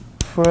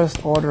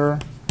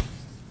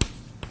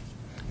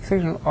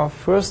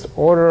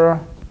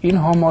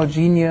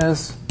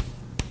inhomogeneous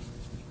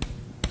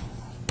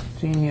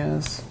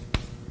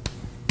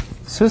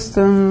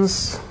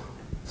systems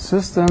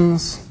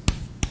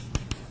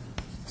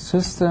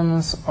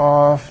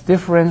of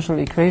differential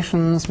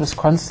equations with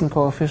constant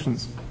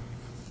coefficients.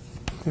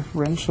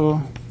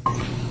 Differential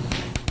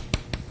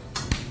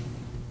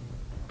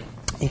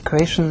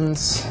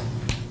equations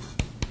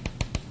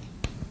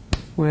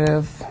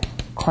with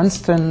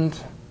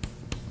constant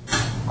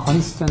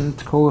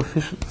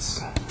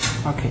coefficients.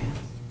 Okay.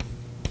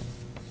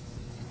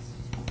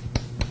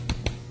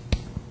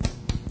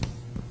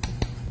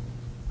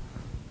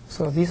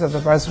 So these are the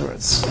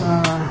buzzwords.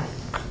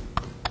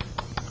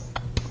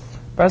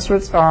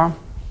 Buzzwords are,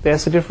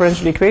 there's a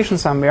differential equation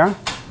somewhere.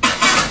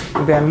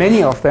 There are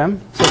many of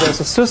them. So there's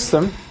a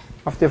system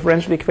of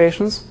differential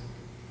equations.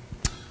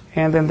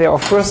 And then they're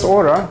of first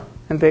order.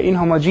 And they're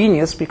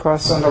inhomogeneous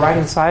because on the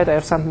right-hand side I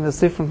have something that's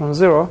different from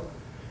 0.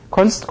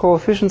 Constant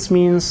coefficients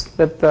means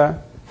that the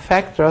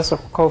factors or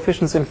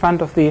coefficients in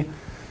front of the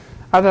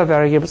other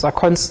variables are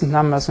constant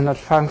numbers and not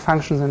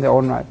functions in their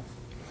own right.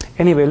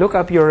 Anyway, look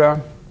up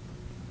your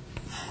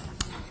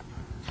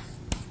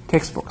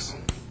textbooks.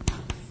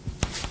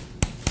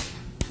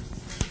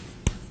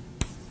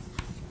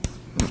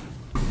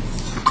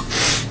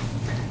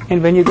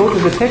 And when you go to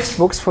the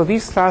textbooks for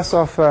these class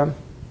of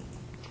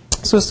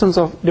systems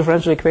of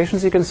differential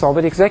equations, you can solve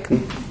it exactly,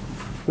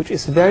 which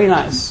is very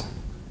nice.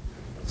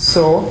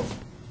 So,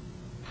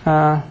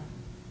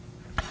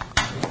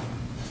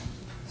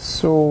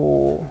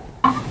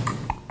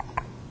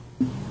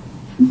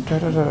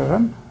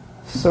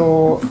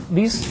 so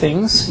these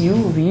things,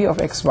 u, v of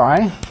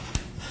xy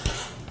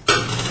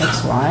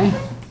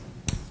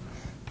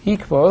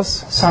equals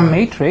some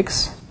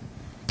matrix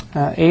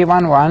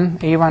a11,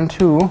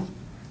 a12,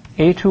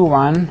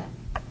 a21,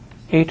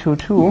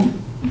 a22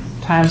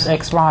 times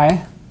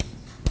xy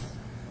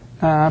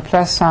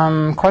plus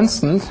some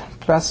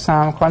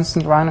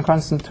constant 1 and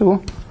constant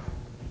 2.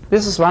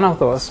 This is one of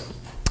those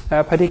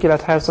particular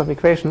types of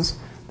equations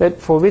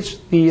that for which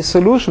the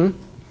solution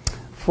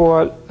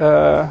for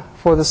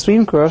the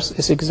stream curves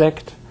is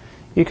exact.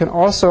 You can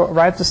also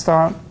write this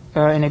down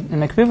in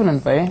an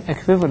equivalent way.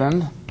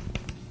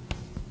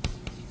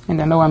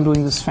 And I know I'm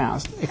doing this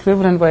fast.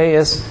 Equivalent way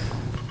is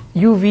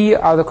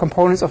uv are the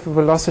components of the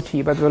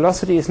velocity, but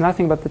velocity is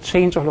nothing but the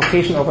change of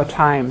location over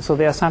time. So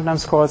they are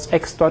sometimes called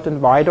x dot and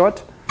y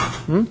dot.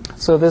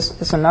 So this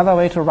is another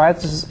way to write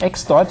this is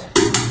x dot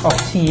of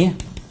t,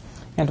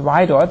 and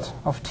y dot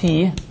of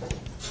t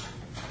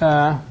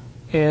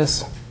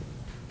is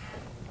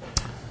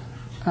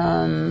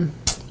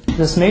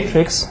this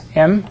matrix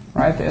M,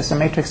 right? There's a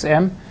matrix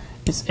M.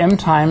 It's M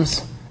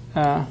times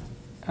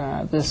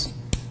this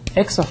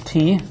x of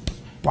t,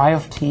 y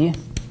of t,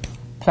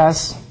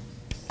 plus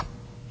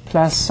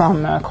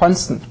some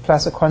constant,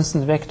 plus a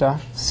constant vector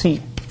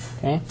c.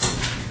 Okay.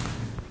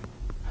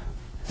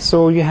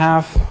 So you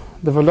have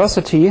the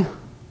velocity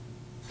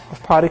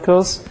of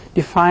particles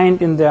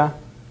defined in their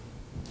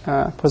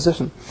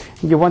position.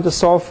 You want to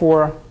solve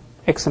for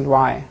x and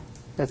y.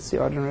 That's the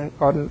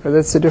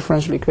that's the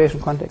differential equation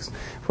context.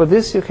 For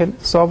this, you can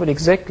solve it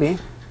exactly,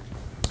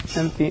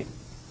 and the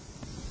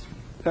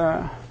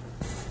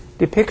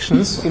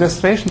depictions,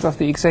 illustrations of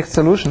the exact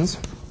solutions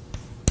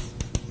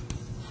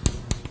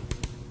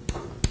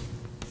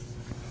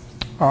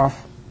of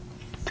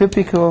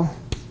typical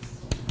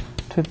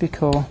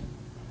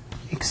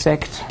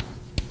exact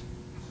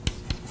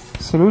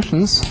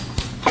solutions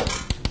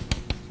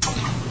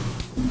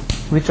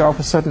which are of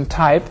a certain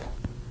type,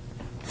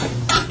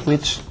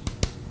 which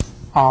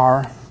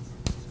are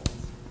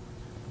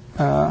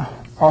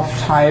of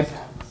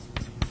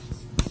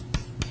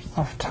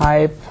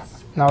type,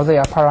 now they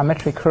are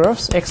parametric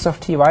curves, x of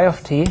t, y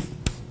of t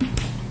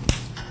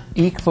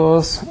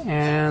equals,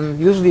 and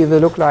usually they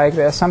look like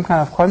there's some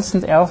kind of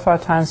constant alpha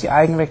times the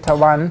eigenvector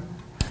 1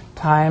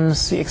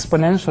 times the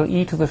exponential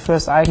e to the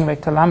first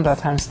eigenvector lambda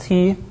times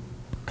t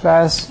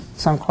plus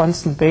some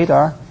constant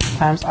beta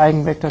times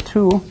eigenvector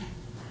 2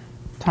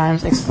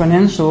 times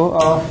exponential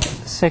of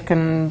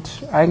second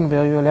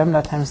eigenvalue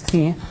lambda times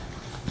t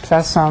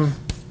plus some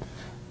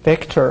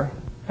vector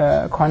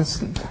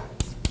constant.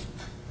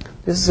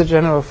 This is a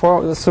general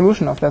the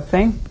solution of that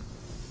thing.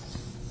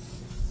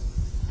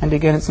 And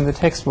again, it's in the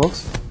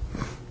textbooks.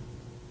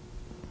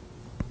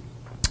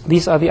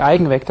 These are the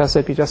eigenvectors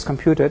that we just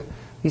computed.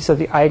 These are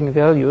the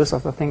eigenvalues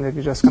of the thing that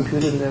we just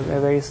computed in a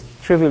very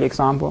trivial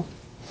example,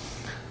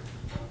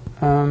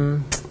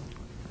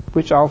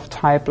 which are of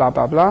type blah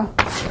blah blah.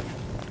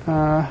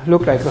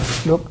 Look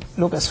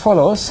as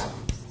follows.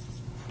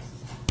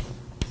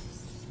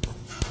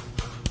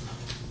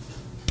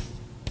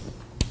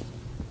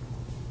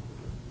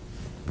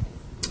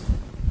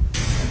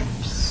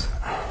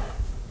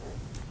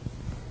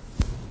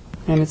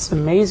 And it's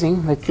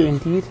amazing that you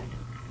indeed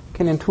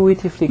can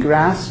intuitively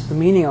grasp the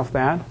meaning of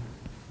that.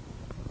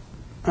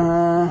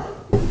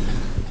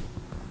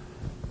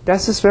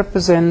 Does this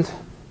represent,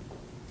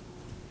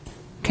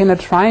 can a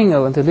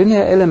triangle and a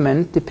linear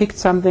element depict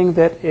something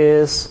that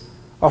is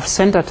of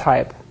center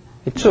type?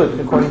 It should,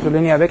 according to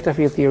linear vector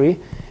field theory.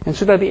 And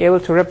should I be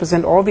able to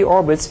represent all the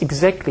orbits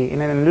exactly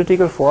in an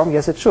analytical form?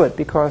 Yes, it should,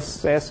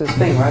 because there's this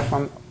thing, right,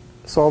 from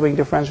solving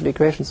differential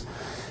equations.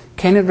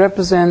 Can it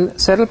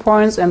represent saddle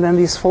points and then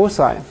these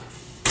foci?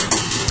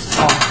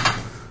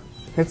 Oh,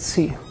 let's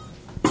see.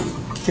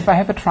 If I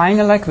have a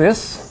triangle like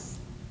this,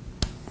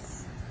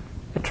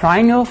 a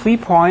triangle, 3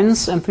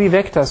 points and 3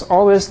 vectors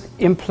always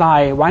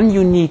imply one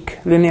unique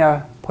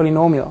linear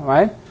polynomial,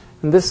 right?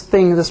 And this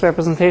thing, this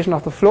representation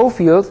of the flow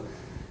field,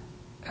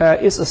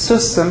 is a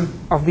system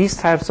of these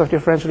types of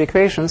differential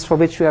equations for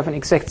which you have an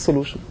exact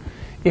solution.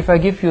 If I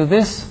give you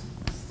this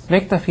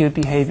vector field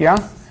behavior,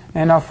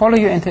 and now follow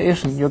your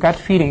intuition, your gut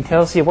feeling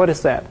tells you what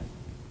is that?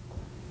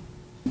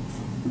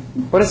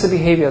 What is the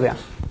behavior there?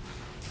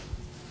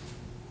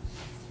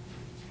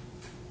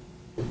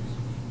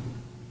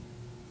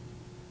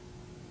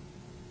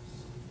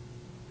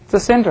 It's the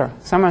center.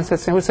 Someone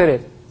said, who said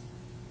it?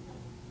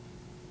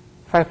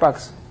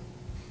 $5.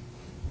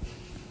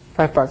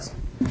 $5.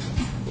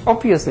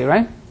 Obviously,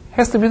 right?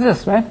 Has to be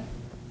this, right?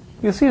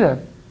 You see that?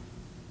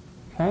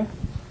 Okay.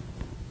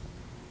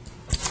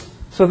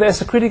 So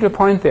there's a critical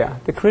point there.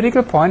 The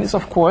critical point is,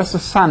 of course, the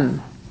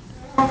sun.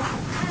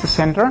 It's the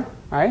center,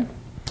 right?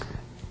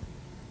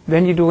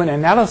 Then you do an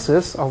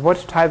analysis of what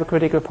type of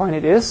critical point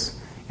it is,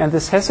 and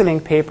this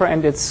Hesselink paper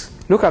and its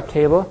lookup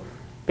table,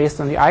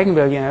 based on the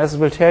eigenvalue analysis,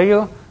 will tell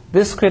you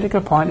this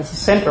critical point is the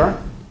center.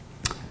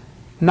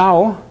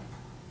 Now,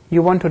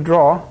 you want to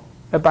draw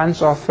a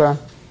bunch of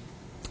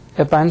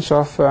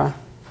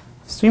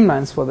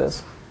streamlines for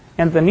this.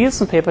 And the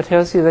Nielsen paper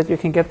tells you that you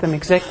can get them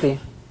exactly.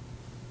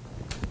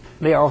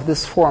 They are of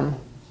this form.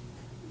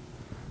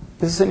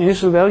 This is an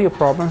initial value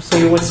problem, so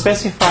you would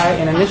specify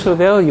an initial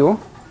value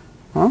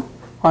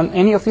on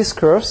any of these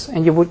curves,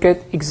 and you would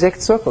get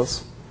exact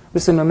circles.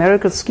 With a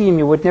numerical scheme,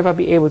 you would never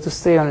be able to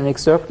stay on an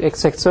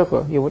exact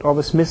circle. You would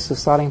always miss the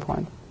starting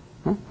point.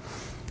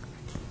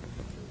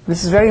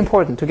 This is very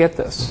important to get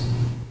this.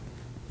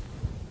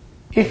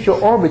 If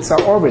your orbits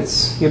are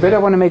orbits, you better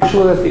want to make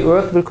sure that the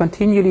Earth will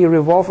continually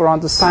revolve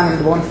around the sun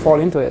and won't fall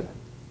into it.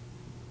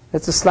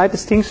 That's a slight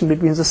distinction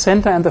between the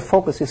center and the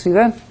focus. You see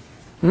that?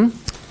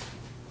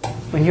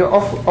 When you're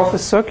off a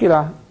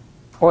circular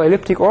or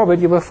elliptic orbit,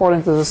 you will fall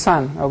into the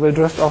sun or will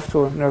drift off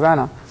to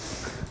nirvana.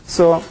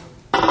 So,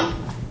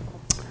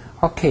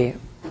 okay,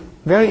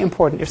 very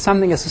important. If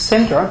something is a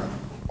center,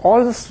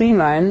 all the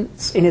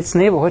streamlines in its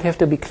neighborhood have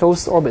to be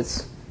closed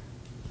orbits.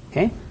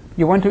 Okay?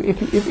 You want to,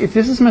 if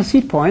this is my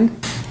seed point,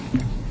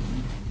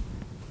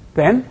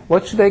 then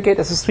what should I get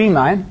as a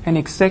streamline? An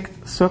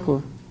exact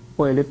circle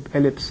or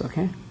ellipse.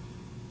 Okay?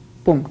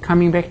 Boom,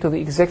 coming back to the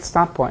exact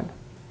start point.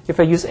 If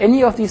I use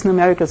any of these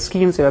numerical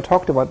schemes that I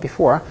talked about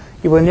before,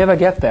 you will never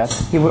get that.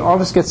 You will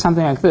always get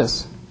something like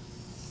this.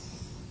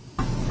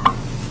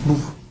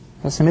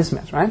 That's a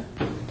mismatch, right?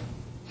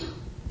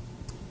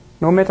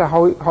 No matter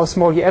how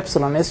small your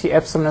epsilon is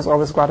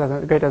always greater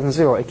than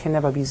 0. It can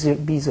never be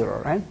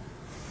 0, right?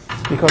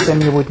 Because then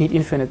you would need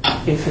infinite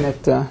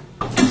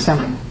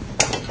sampling.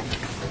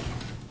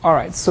 All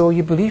right, so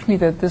you believe me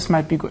that this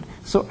might be good.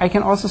 So I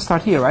can also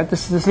start here, right?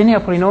 This linear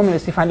polynomial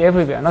is defined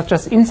everywhere, not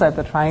just inside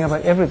the triangle,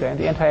 but everywhere in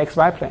the entire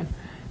xy plane.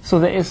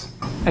 So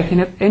I can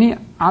have any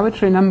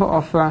arbitrary number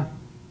of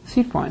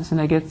seed points,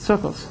 and I get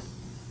circles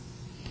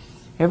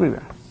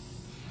everywhere.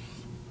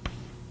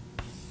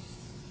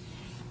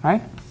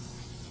 Right?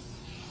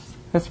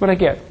 That's what I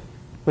get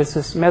with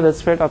this method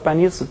spelled out by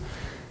Nielsen.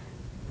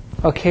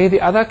 Okay,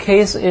 the other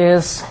case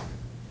is,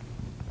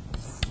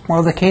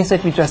 well, the case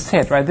that we just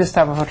had, right? This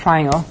type of a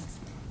triangle.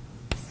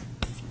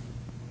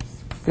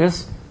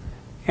 This.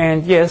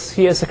 And yes,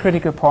 here's a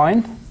critical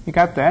point. You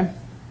got that?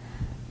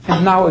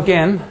 And now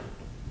again,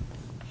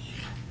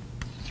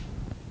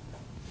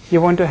 you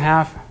want to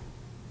have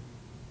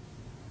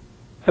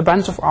a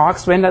bunch of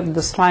arcs rendered in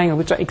this triangle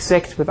which are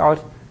exact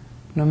without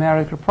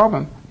numerical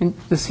problem. And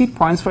the seed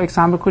points, for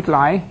example, could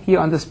lie here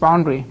on this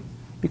boundary,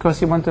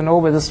 because you want to know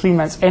where the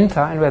streamlines enter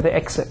and where they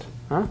exit.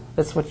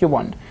 That's what you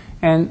want.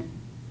 And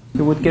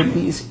you would get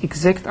these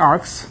exact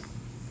arcs,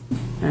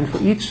 and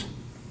for each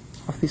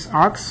of these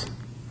arcs,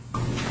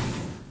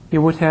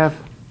 you would have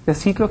the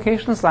seed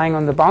locations lying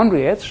on the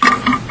boundary edge,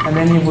 and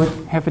then you would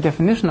have a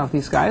definition of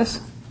these guys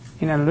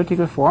in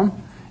analytical form,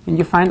 and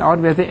you find out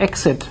where they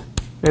exit,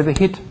 where they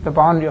hit the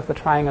boundary of the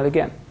triangle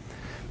again.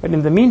 But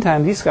in the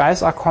meantime, these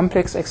guys are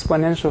complex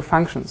exponential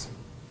functions.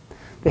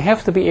 They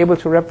have to be able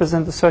to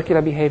represent the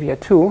circular behavior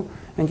too,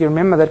 and you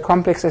remember that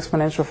complex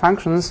exponential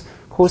functions,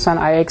 cosine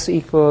ix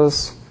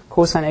equals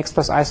cosine x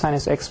plus I sine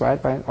x,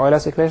 right, by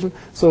Euler's equation.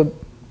 So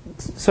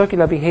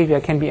circular behavior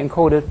can be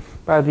encoded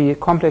by the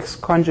complex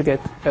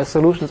conjugate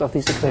solutions of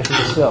these equations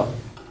as well.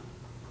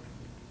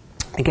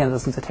 Again,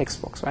 this is the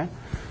textbooks, right?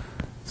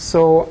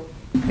 So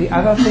the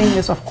other thing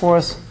is, of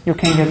course, you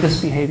can get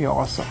this behavior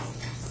also.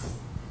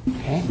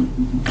 Okay,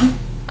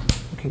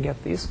 you can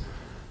get these.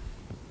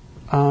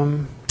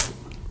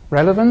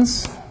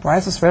 Relevance. Why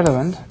is this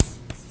relevant?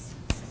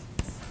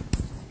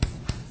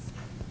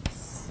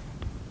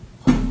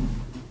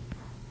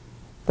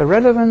 The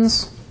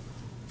relevance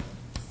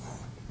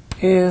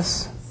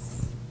is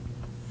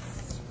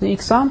the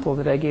example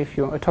that I gave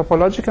you, a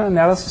topological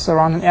analysis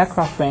around an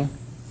aircraft wing.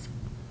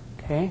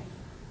 Okay.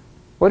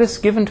 What is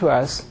given to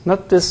us?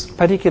 Not this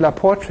particular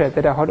portrait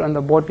that I had on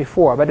the board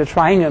before, but a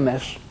triangle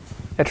mesh.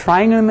 A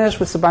triangle mesh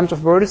with a bunch of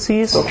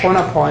vertices or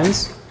corner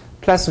points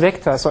plus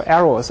vectors or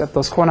arrows at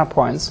those corner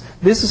points.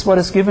 This is what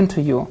is given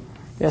to you.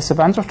 There's a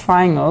bunch of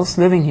triangles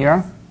living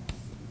here.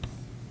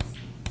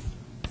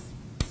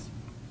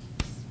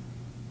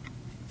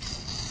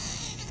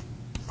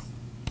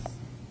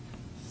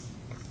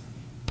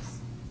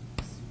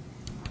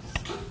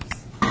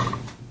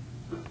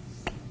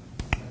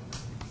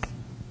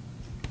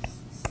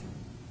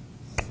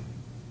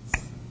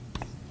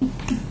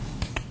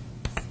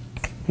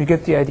 You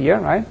get the idea,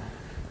 right?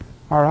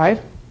 All right.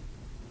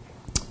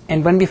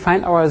 And when we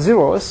find our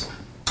zeros,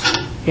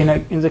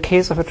 in the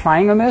case of a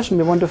triangle mesh, and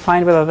we want to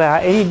find whether there are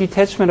any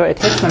detachment or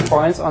attachment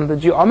points on the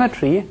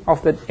geometry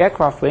of the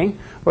aircraft wing,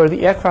 or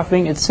the aircraft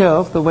wing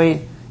itself, the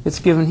way it's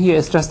given here,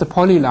 is just a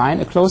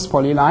polyline, a closed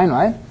polyline,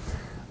 right?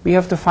 We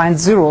have to find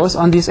zeros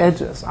on these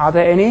edges. Are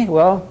there any?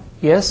 Well,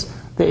 yes,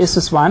 there is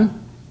this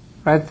one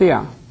right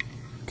there.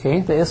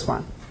 Okay, there is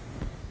one.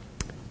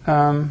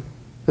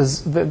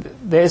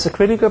 There is a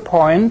critical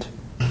point.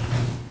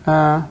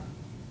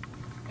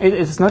 It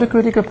is not a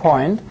critical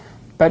point,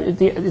 but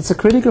it's a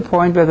critical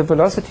point where the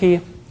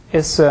velocity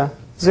is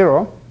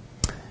 0.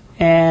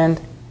 And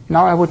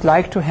now I would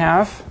like to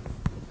have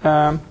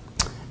a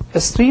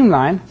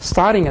streamline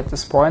starting at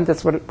this point.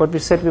 That's what we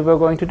said we were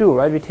going to do,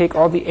 right? We take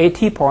all the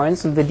AT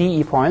points and the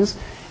DE points,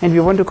 and we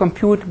want to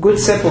compute good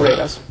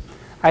separators,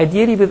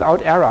 ideally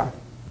without error.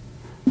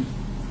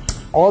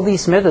 All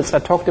these methods I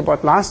talked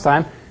about last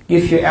time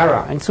give you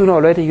error, and sooner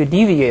or later you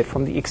deviate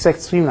from the exact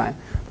streamline.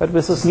 But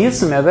with this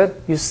Nielsen method,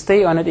 you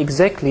stay on it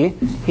exactly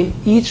in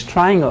each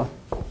triangle,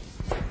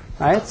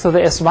 right? So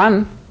there is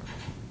one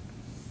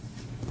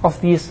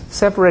of these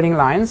separating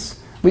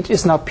lines, which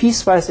is now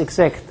piecewise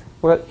exact,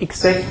 well,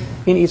 exact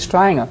in each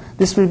triangle.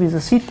 This will be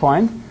the seed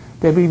point.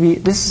 There will be,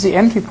 this is the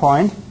entry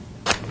point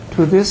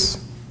to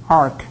this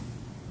arc.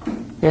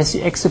 There's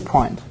the exit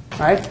point,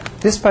 right?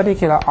 This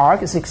particular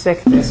arc is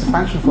exact. There's a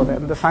function for that,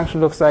 and the function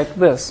looks like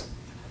this.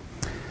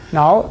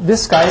 Now,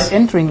 this guy is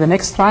entering the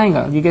next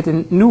triangle. You get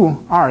a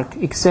new arc,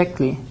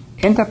 exactly.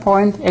 Enter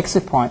point,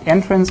 exit point,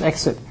 entrance,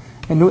 exit.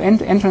 A new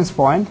entrance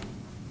point,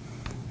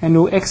 a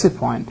new exit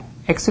point.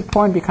 Exit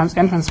point becomes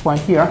entrance point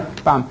here.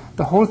 Bam.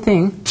 The whole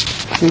thing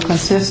will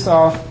consist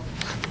of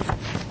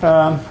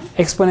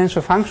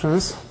exponential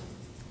functions,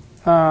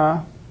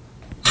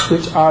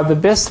 which are the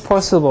best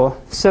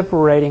possible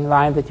separating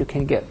line that you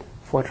can get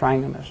for a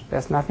triangle mesh.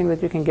 There's nothing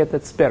that you can get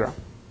that's better.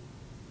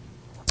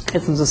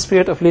 It's in the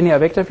spirit of linear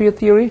vector field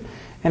theory,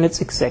 and it's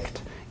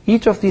exact.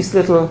 Each of these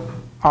little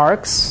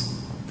arcs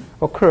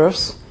or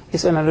curves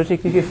is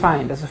analytically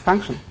defined as a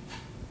function.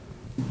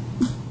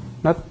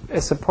 Not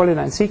as a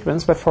polyline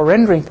sequence, but for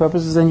rendering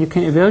purposes, then you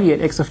can evaluate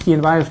x of t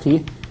and y of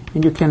t,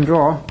 and you can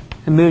draw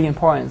 1,000,000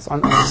 points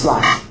on this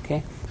line,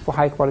 okay, for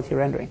high quality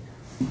rendering.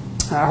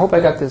 I hope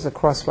I got this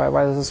across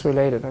why this is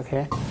related,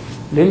 okay?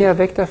 Linear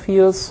vector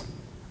fields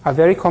are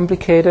very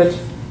complicated.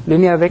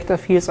 Linear vector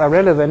fields are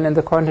relevant in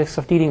the context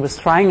of dealing with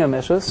triangle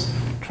meshes.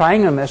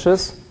 Triangle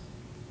meshes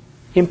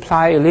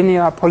imply a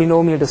linear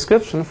polynomial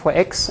description for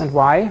x and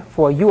y,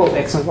 for u of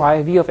x and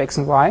y, v of x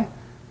and y.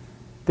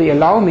 They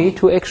allow me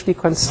to actually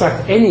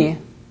construct any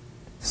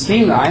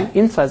streamline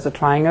inside the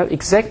triangle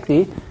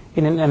exactly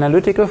in an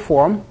analytical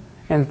form,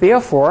 and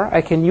therefore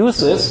I can use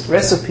this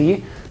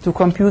recipe to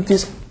compute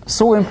these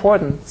so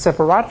important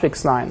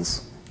separatrix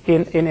lines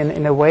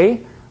in a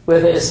way where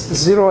there is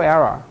zero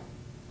error.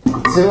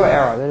 Zero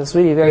error. That is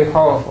really very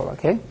powerful.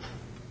 Okay,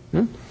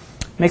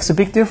 makes a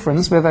big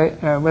difference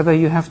whether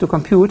you have to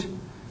compute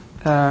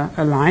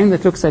a line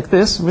that looks like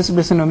this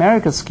with a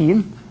numerical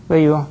scheme where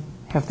you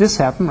have this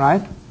happen,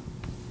 right,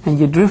 and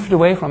you drift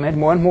away from it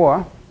more and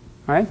more,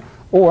 right,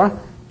 or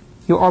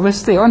you always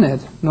stay on it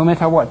no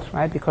matter what,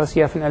 right, because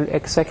you have an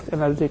exact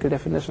analytical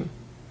definition.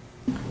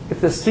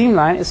 If the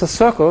streamline is a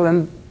circle,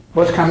 then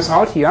what comes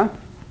out here?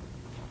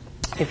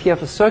 If you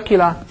have a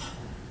circular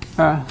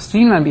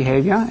streamline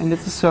behavior and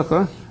it's a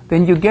circle,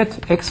 then you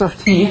get x of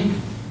t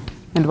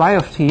and y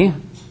of t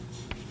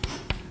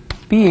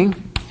being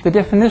the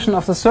definition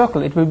of the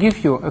circle. It will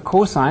give you a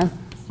cosine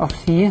of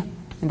t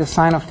and a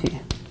sine of t.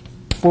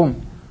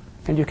 Boom.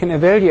 And you can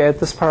evaluate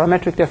this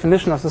parametric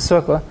definition of the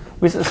circle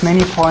with as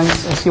many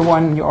points as you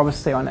want, and you always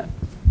stay on it.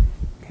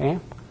 Okay?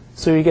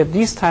 So you get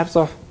these types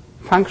of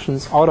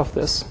functions out of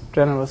this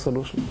general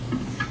solution.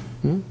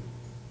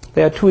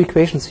 There are two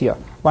equations here.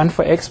 One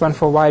for x, one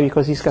for y,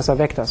 because these guys are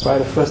vectors, right?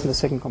 The first and the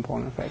second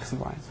component for x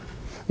and y.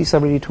 These are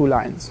really two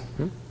lines.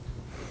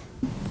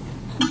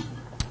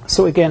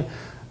 So again,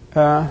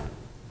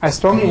 I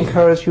strongly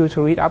encourage you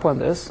to read up on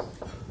this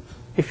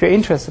if you're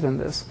interested in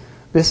this.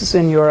 This is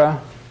in your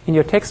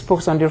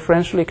textbooks on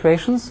differential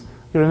equations.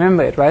 You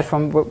remember it, right?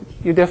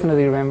 You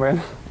definitely remember it.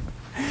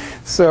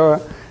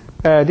 So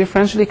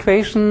differential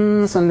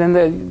equations, and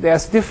then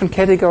there's different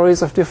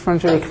categories of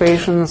differential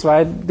equations,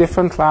 right?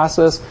 Different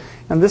classes.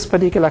 And this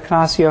particular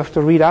class you have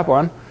to read up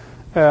on.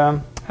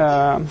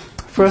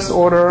 First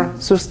order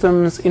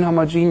systems,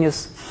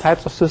 inhomogeneous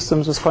types of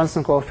systems with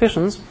constant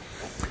coefficients.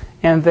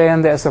 And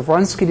then there's a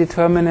Wronski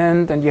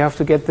determinant, and you have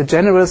to get the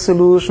general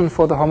solution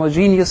for the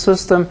homogeneous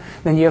system.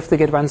 Then you have to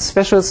get one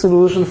special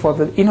solution for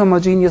the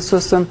inhomogeneous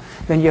system.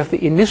 Then you have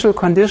the initial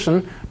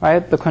condition,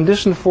 right? The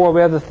condition for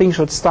where the thing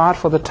should start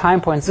for the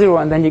time point 0,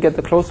 and then you get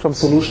the closed form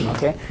solution,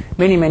 okay?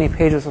 Many, many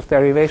pages of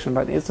derivation,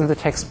 but it's in the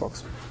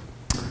textbooks.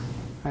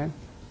 Right?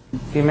 Do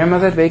you remember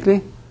that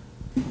vaguely?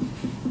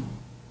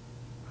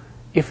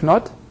 If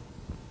not,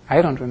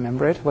 I don't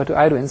remember it. What do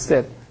I do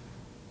instead?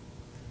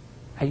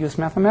 I use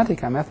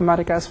Mathematica.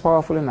 Mathematica is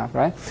powerful enough,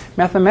 right?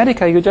 In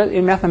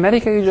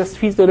Mathematica, you just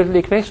feed the little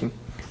equation.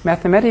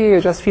 Mathematica,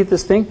 you just feed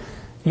this thing.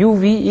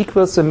 UV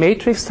equals the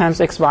matrix times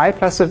xy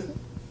plus a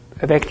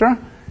vector.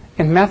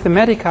 And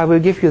Mathematica will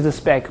give you this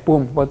back.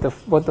 Boom, what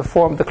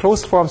the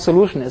closed form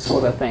solution is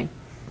for that thing.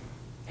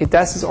 It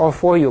does this all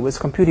for you with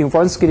computing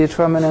Wronski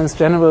determinants,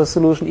 general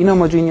solution,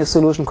 inhomogeneous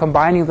solution,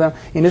 combining the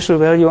initial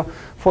value.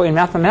 For in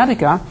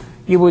Mathematica,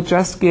 you would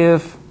just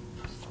give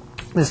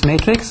this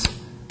matrix,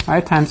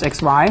 right, times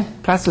xy,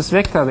 plus this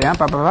vector there,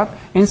 blah, blah, blah.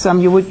 In sum,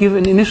 you would give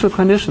an initial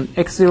condition,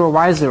 x0,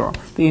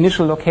 y0, the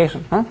initial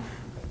location. Huh?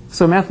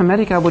 So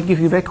Mathematica would give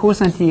you back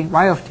cosine t,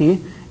 y of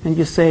t, and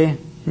you say,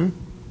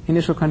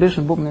 initial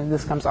condition, boom, and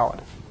this comes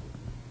out.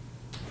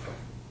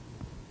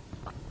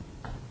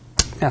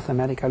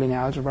 Mathematica, linear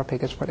algebra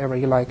package, whatever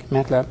you like,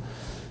 MATLAB.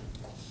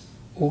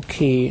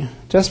 Okay,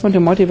 just want to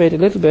motivate a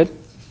little bit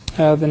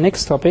the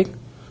next topic,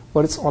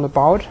 what it's all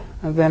about,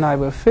 and then I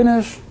will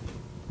finish.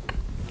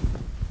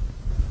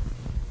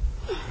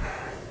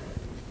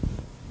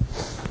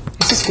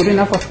 Is this good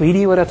enough for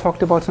 3D, what I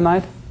talked about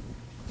tonight?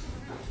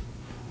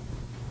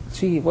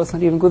 Gee, it was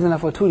not even good enough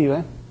for 2D,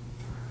 right?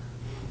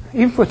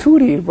 Even for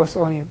 2D, it was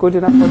only good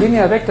enough for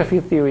linear vector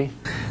field theory.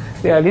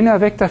 There are linear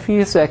vector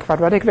fields, there are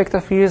quadratic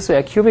vector fields, there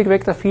are cubic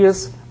vector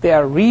fields, there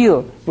are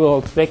real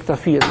world vector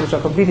fields, which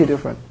are completely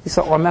different. These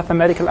are all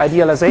mathematical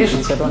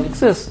idealizations that don't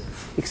exist,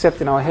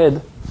 except in our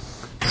head.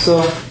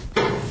 So,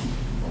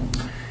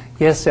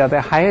 yes, there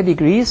are higher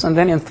degrees, and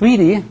then in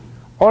 3D,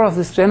 all of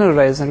this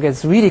generalizes and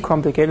gets really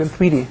complicated in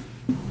 3D.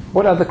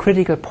 What are the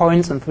critical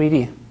points in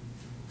 3D?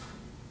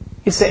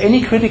 Is there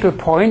any critical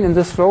point in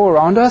this flow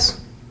around us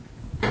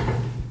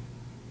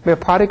where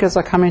particles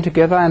are coming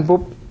together and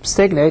boop,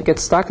 stagnate, get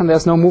stuck, and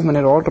there's no movement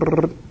at all?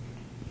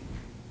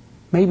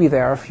 Maybe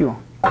there are a few.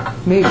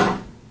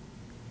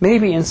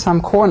 Maybe in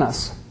some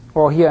corners,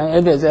 or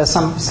here there are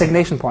some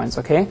stagnation points.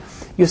 Okay,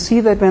 you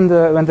see that when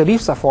the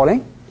leaves are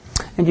falling,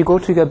 and you go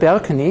to your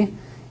balcony,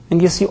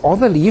 and you see all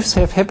the leaves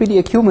have happily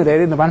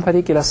accumulated in one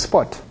particular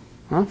spot.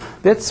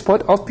 That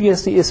spot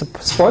obviously is a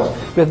spot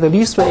where the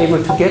leaves were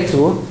able to get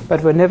to,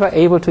 but were never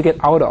able to get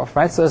out of.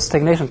 Right, so a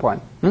stagnation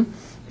point.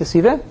 You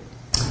see that?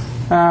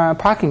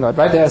 Parking lot,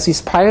 right? There are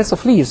these piles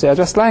of leaves. They are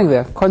just lying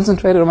there,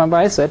 concentrated on my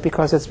bicep,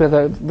 because that's where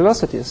the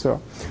velocity is. So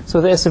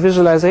there's a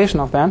visualization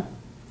of that.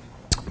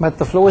 But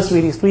the flow is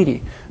really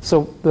 3D.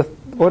 So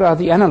what are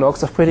the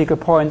analogs of critical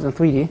points in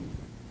 3D?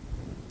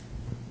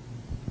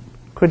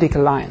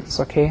 Critical lines,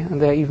 okay?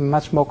 And they're even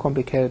much more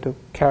complicated to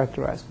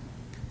characterize.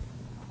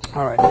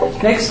 All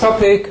right. Next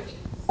topic,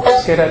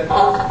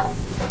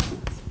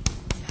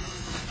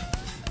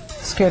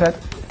 scattered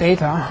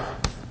data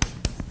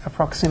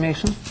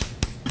approximation.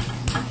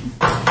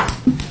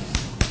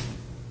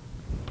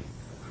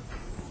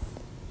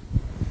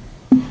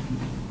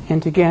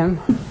 And again,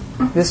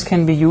 this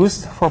can be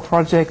used for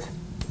project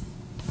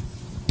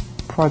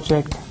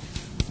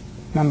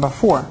number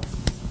 4,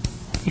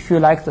 if you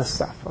like this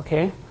stuff,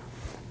 okay?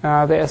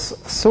 There is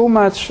so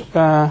much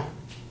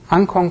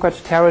unconquered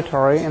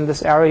territory in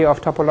this area of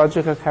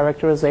topological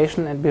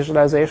characterization and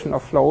visualization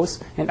of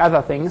flows and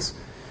other things.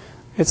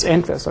 It's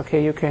endless,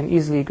 okay? You can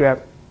easily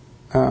grab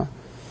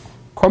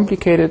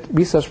complicated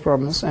research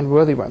problems and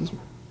worthy ones.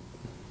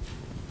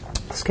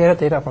 Scattered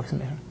data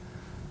approximation.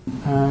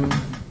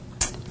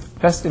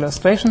 Just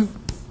illustration,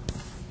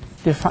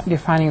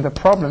 defining the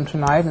problem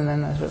tonight, and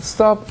then I will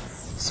stop.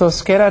 So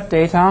scattered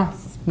data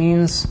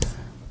means,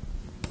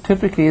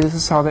 typically this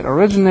is how that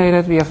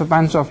originated. We have a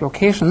bunch of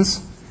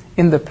locations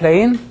in the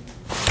plane,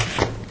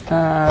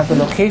 the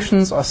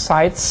locations or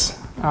sites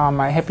are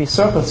my happy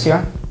circles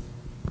here.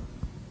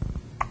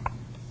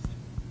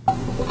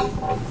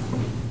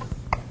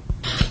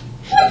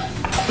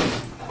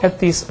 At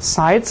these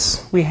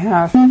sites, we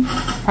have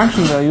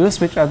function values,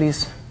 which are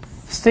these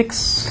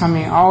sticks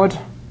coming out,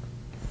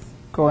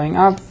 going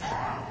up.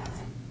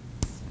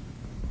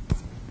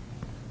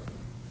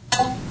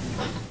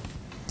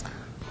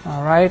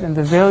 All right, and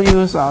the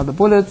values are the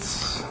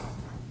bullets.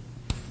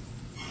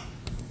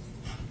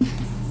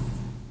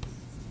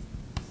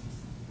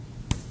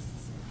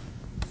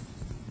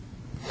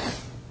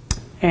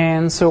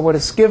 And so what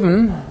is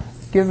given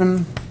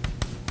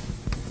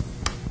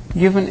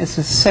is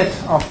a set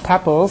of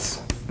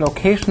tuples,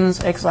 locations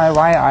xi,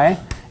 yi,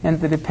 and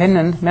the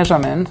dependent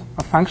measurement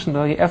of function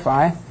value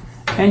fi,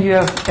 and you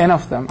have n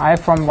of them, I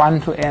from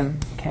 1 to n.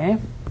 Okay.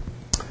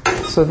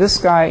 So this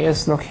guy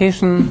is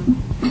location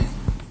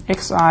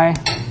xi,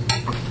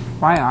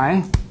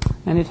 yi,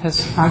 and it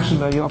has function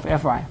value of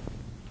fi.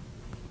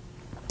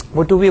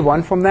 What do we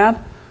want from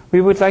that?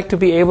 We would like to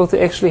be able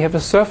to actually have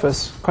a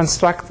surface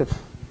constructed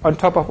on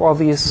top of all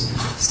these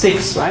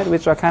sticks, right,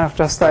 which are kind of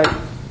just like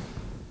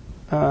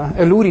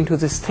alluding to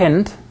this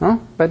tent, no?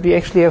 But we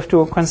actually have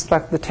to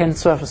construct the tent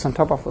surface on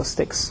top of those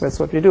sticks. That's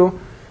what we do.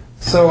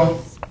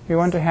 So we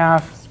want to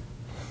have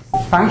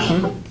a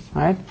function,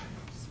 right,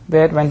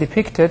 that when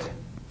depicted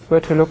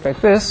were to look like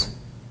this.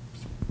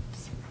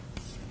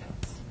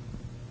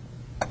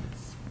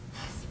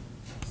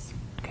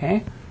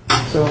 Okay,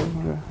 so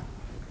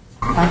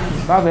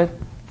function above it,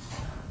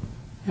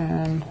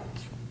 and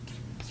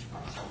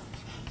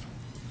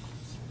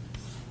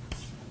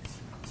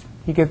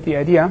you get the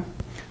idea.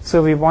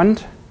 So we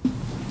want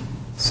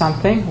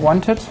something,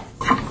 wanted.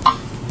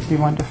 We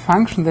want a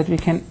function that we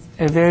can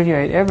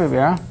evaluate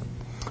everywhere.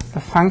 A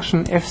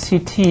function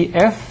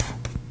fctf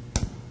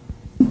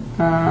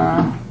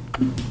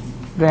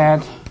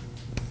that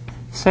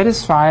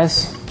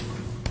satisfies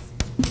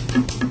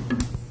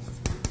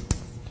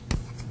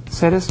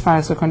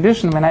a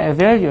condition when I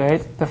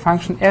evaluate the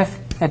function f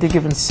at a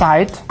given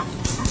site,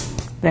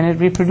 then it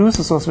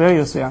reproduces those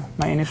values there,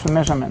 my initial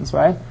measurements,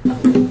 right?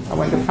 I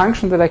want a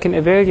function that I can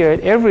evaluate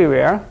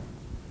everywhere,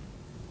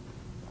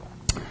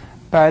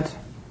 but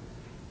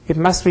it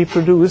must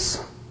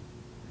reproduce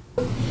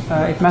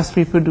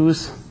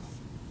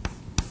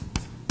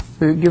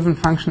the given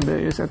function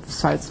values at the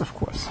sites, of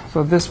course.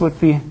 So this would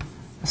be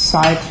a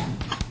site.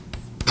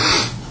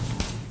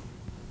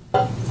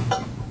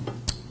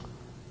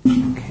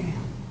 Okay.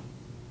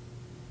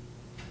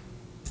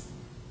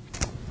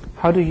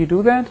 How do you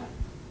do that?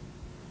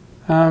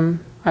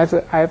 I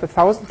have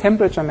 1,000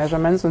 temperature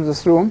measurements in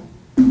this room,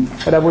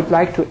 but I would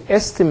like to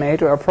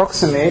estimate or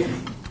approximate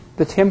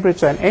the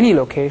temperature in any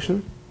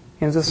location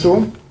in this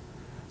room.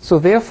 So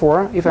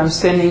therefore, if I'm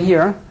standing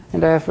here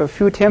and I have a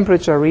few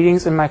temperature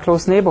readings in my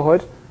close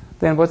neighborhood,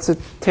 then what's the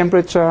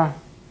temperature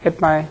at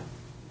my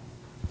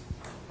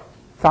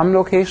thumb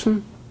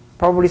location?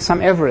 Probably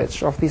some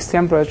average of these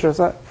temperatures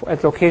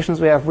at locations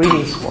where I have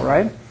readings for,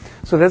 right?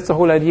 So that's the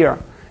whole idea.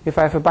 If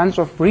I have a bunch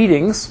of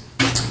readings,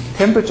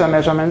 temperature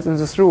measurements in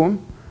this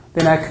room,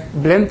 then I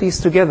blend these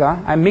together,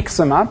 I mix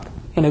them up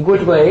in a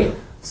good way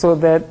so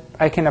that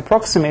I can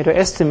approximate or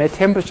estimate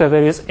temperature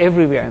values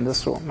everywhere in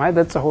this room, right?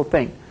 That's the whole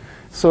thing.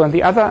 So and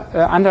the other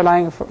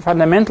underlying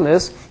fundamental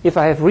is, if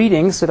I have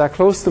readings that are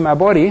close to my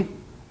body,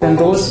 then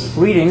those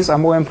readings are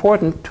more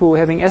important to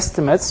having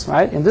estimates,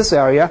 right, in this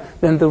area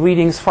than the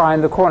readings far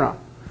in the corner.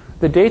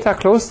 The data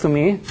close to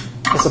me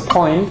as a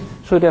point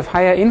should have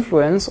higher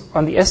influence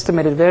on the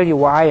estimated value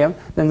where I am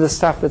than the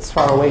stuff that's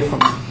far away from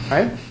me,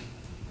 right?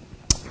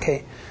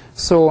 Okay,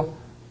 so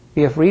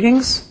we have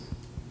readings,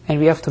 and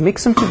we have to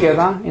mix them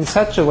together in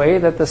such a way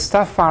that the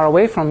stuff far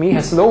away from me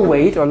has low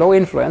weight or low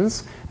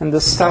influence, and the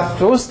stuff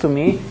close to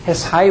me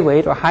has high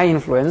weight or high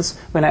influence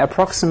when I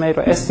approximate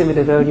or estimate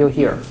a value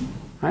here.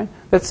 Right?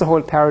 That's the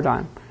whole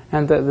paradigm.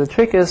 And the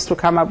trick is to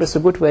come up with a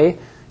good way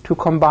to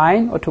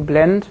combine or to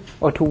blend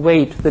or to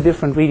weight the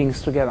different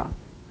readings together.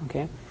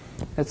 Okay?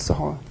 That's the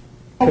whole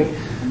trick.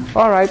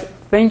 All right.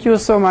 Thank you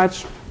so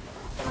much.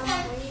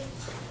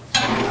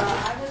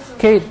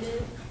 Kate,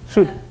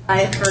 shoot.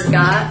 I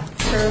forgot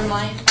to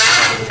remind you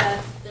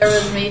that there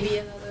was maybe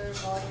another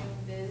volume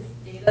viz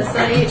data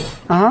site.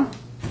 Uh-huh.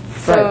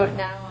 So Right.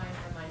 now I'm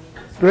reminding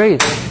you. Great.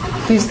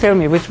 Please tell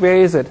me, where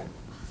is it?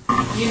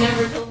 You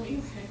never told me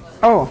where it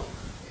was.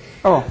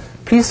 Oh,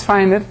 please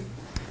find it.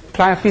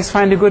 Please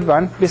find a good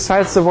one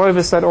besides the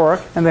volvis.org,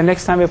 and the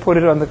next time we put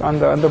it on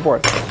the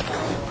board.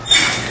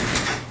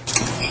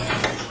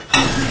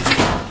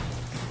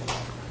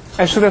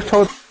 I should have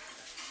told.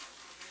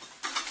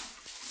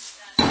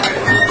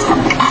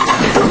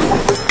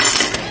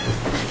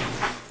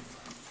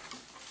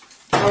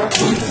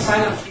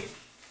 Sign up.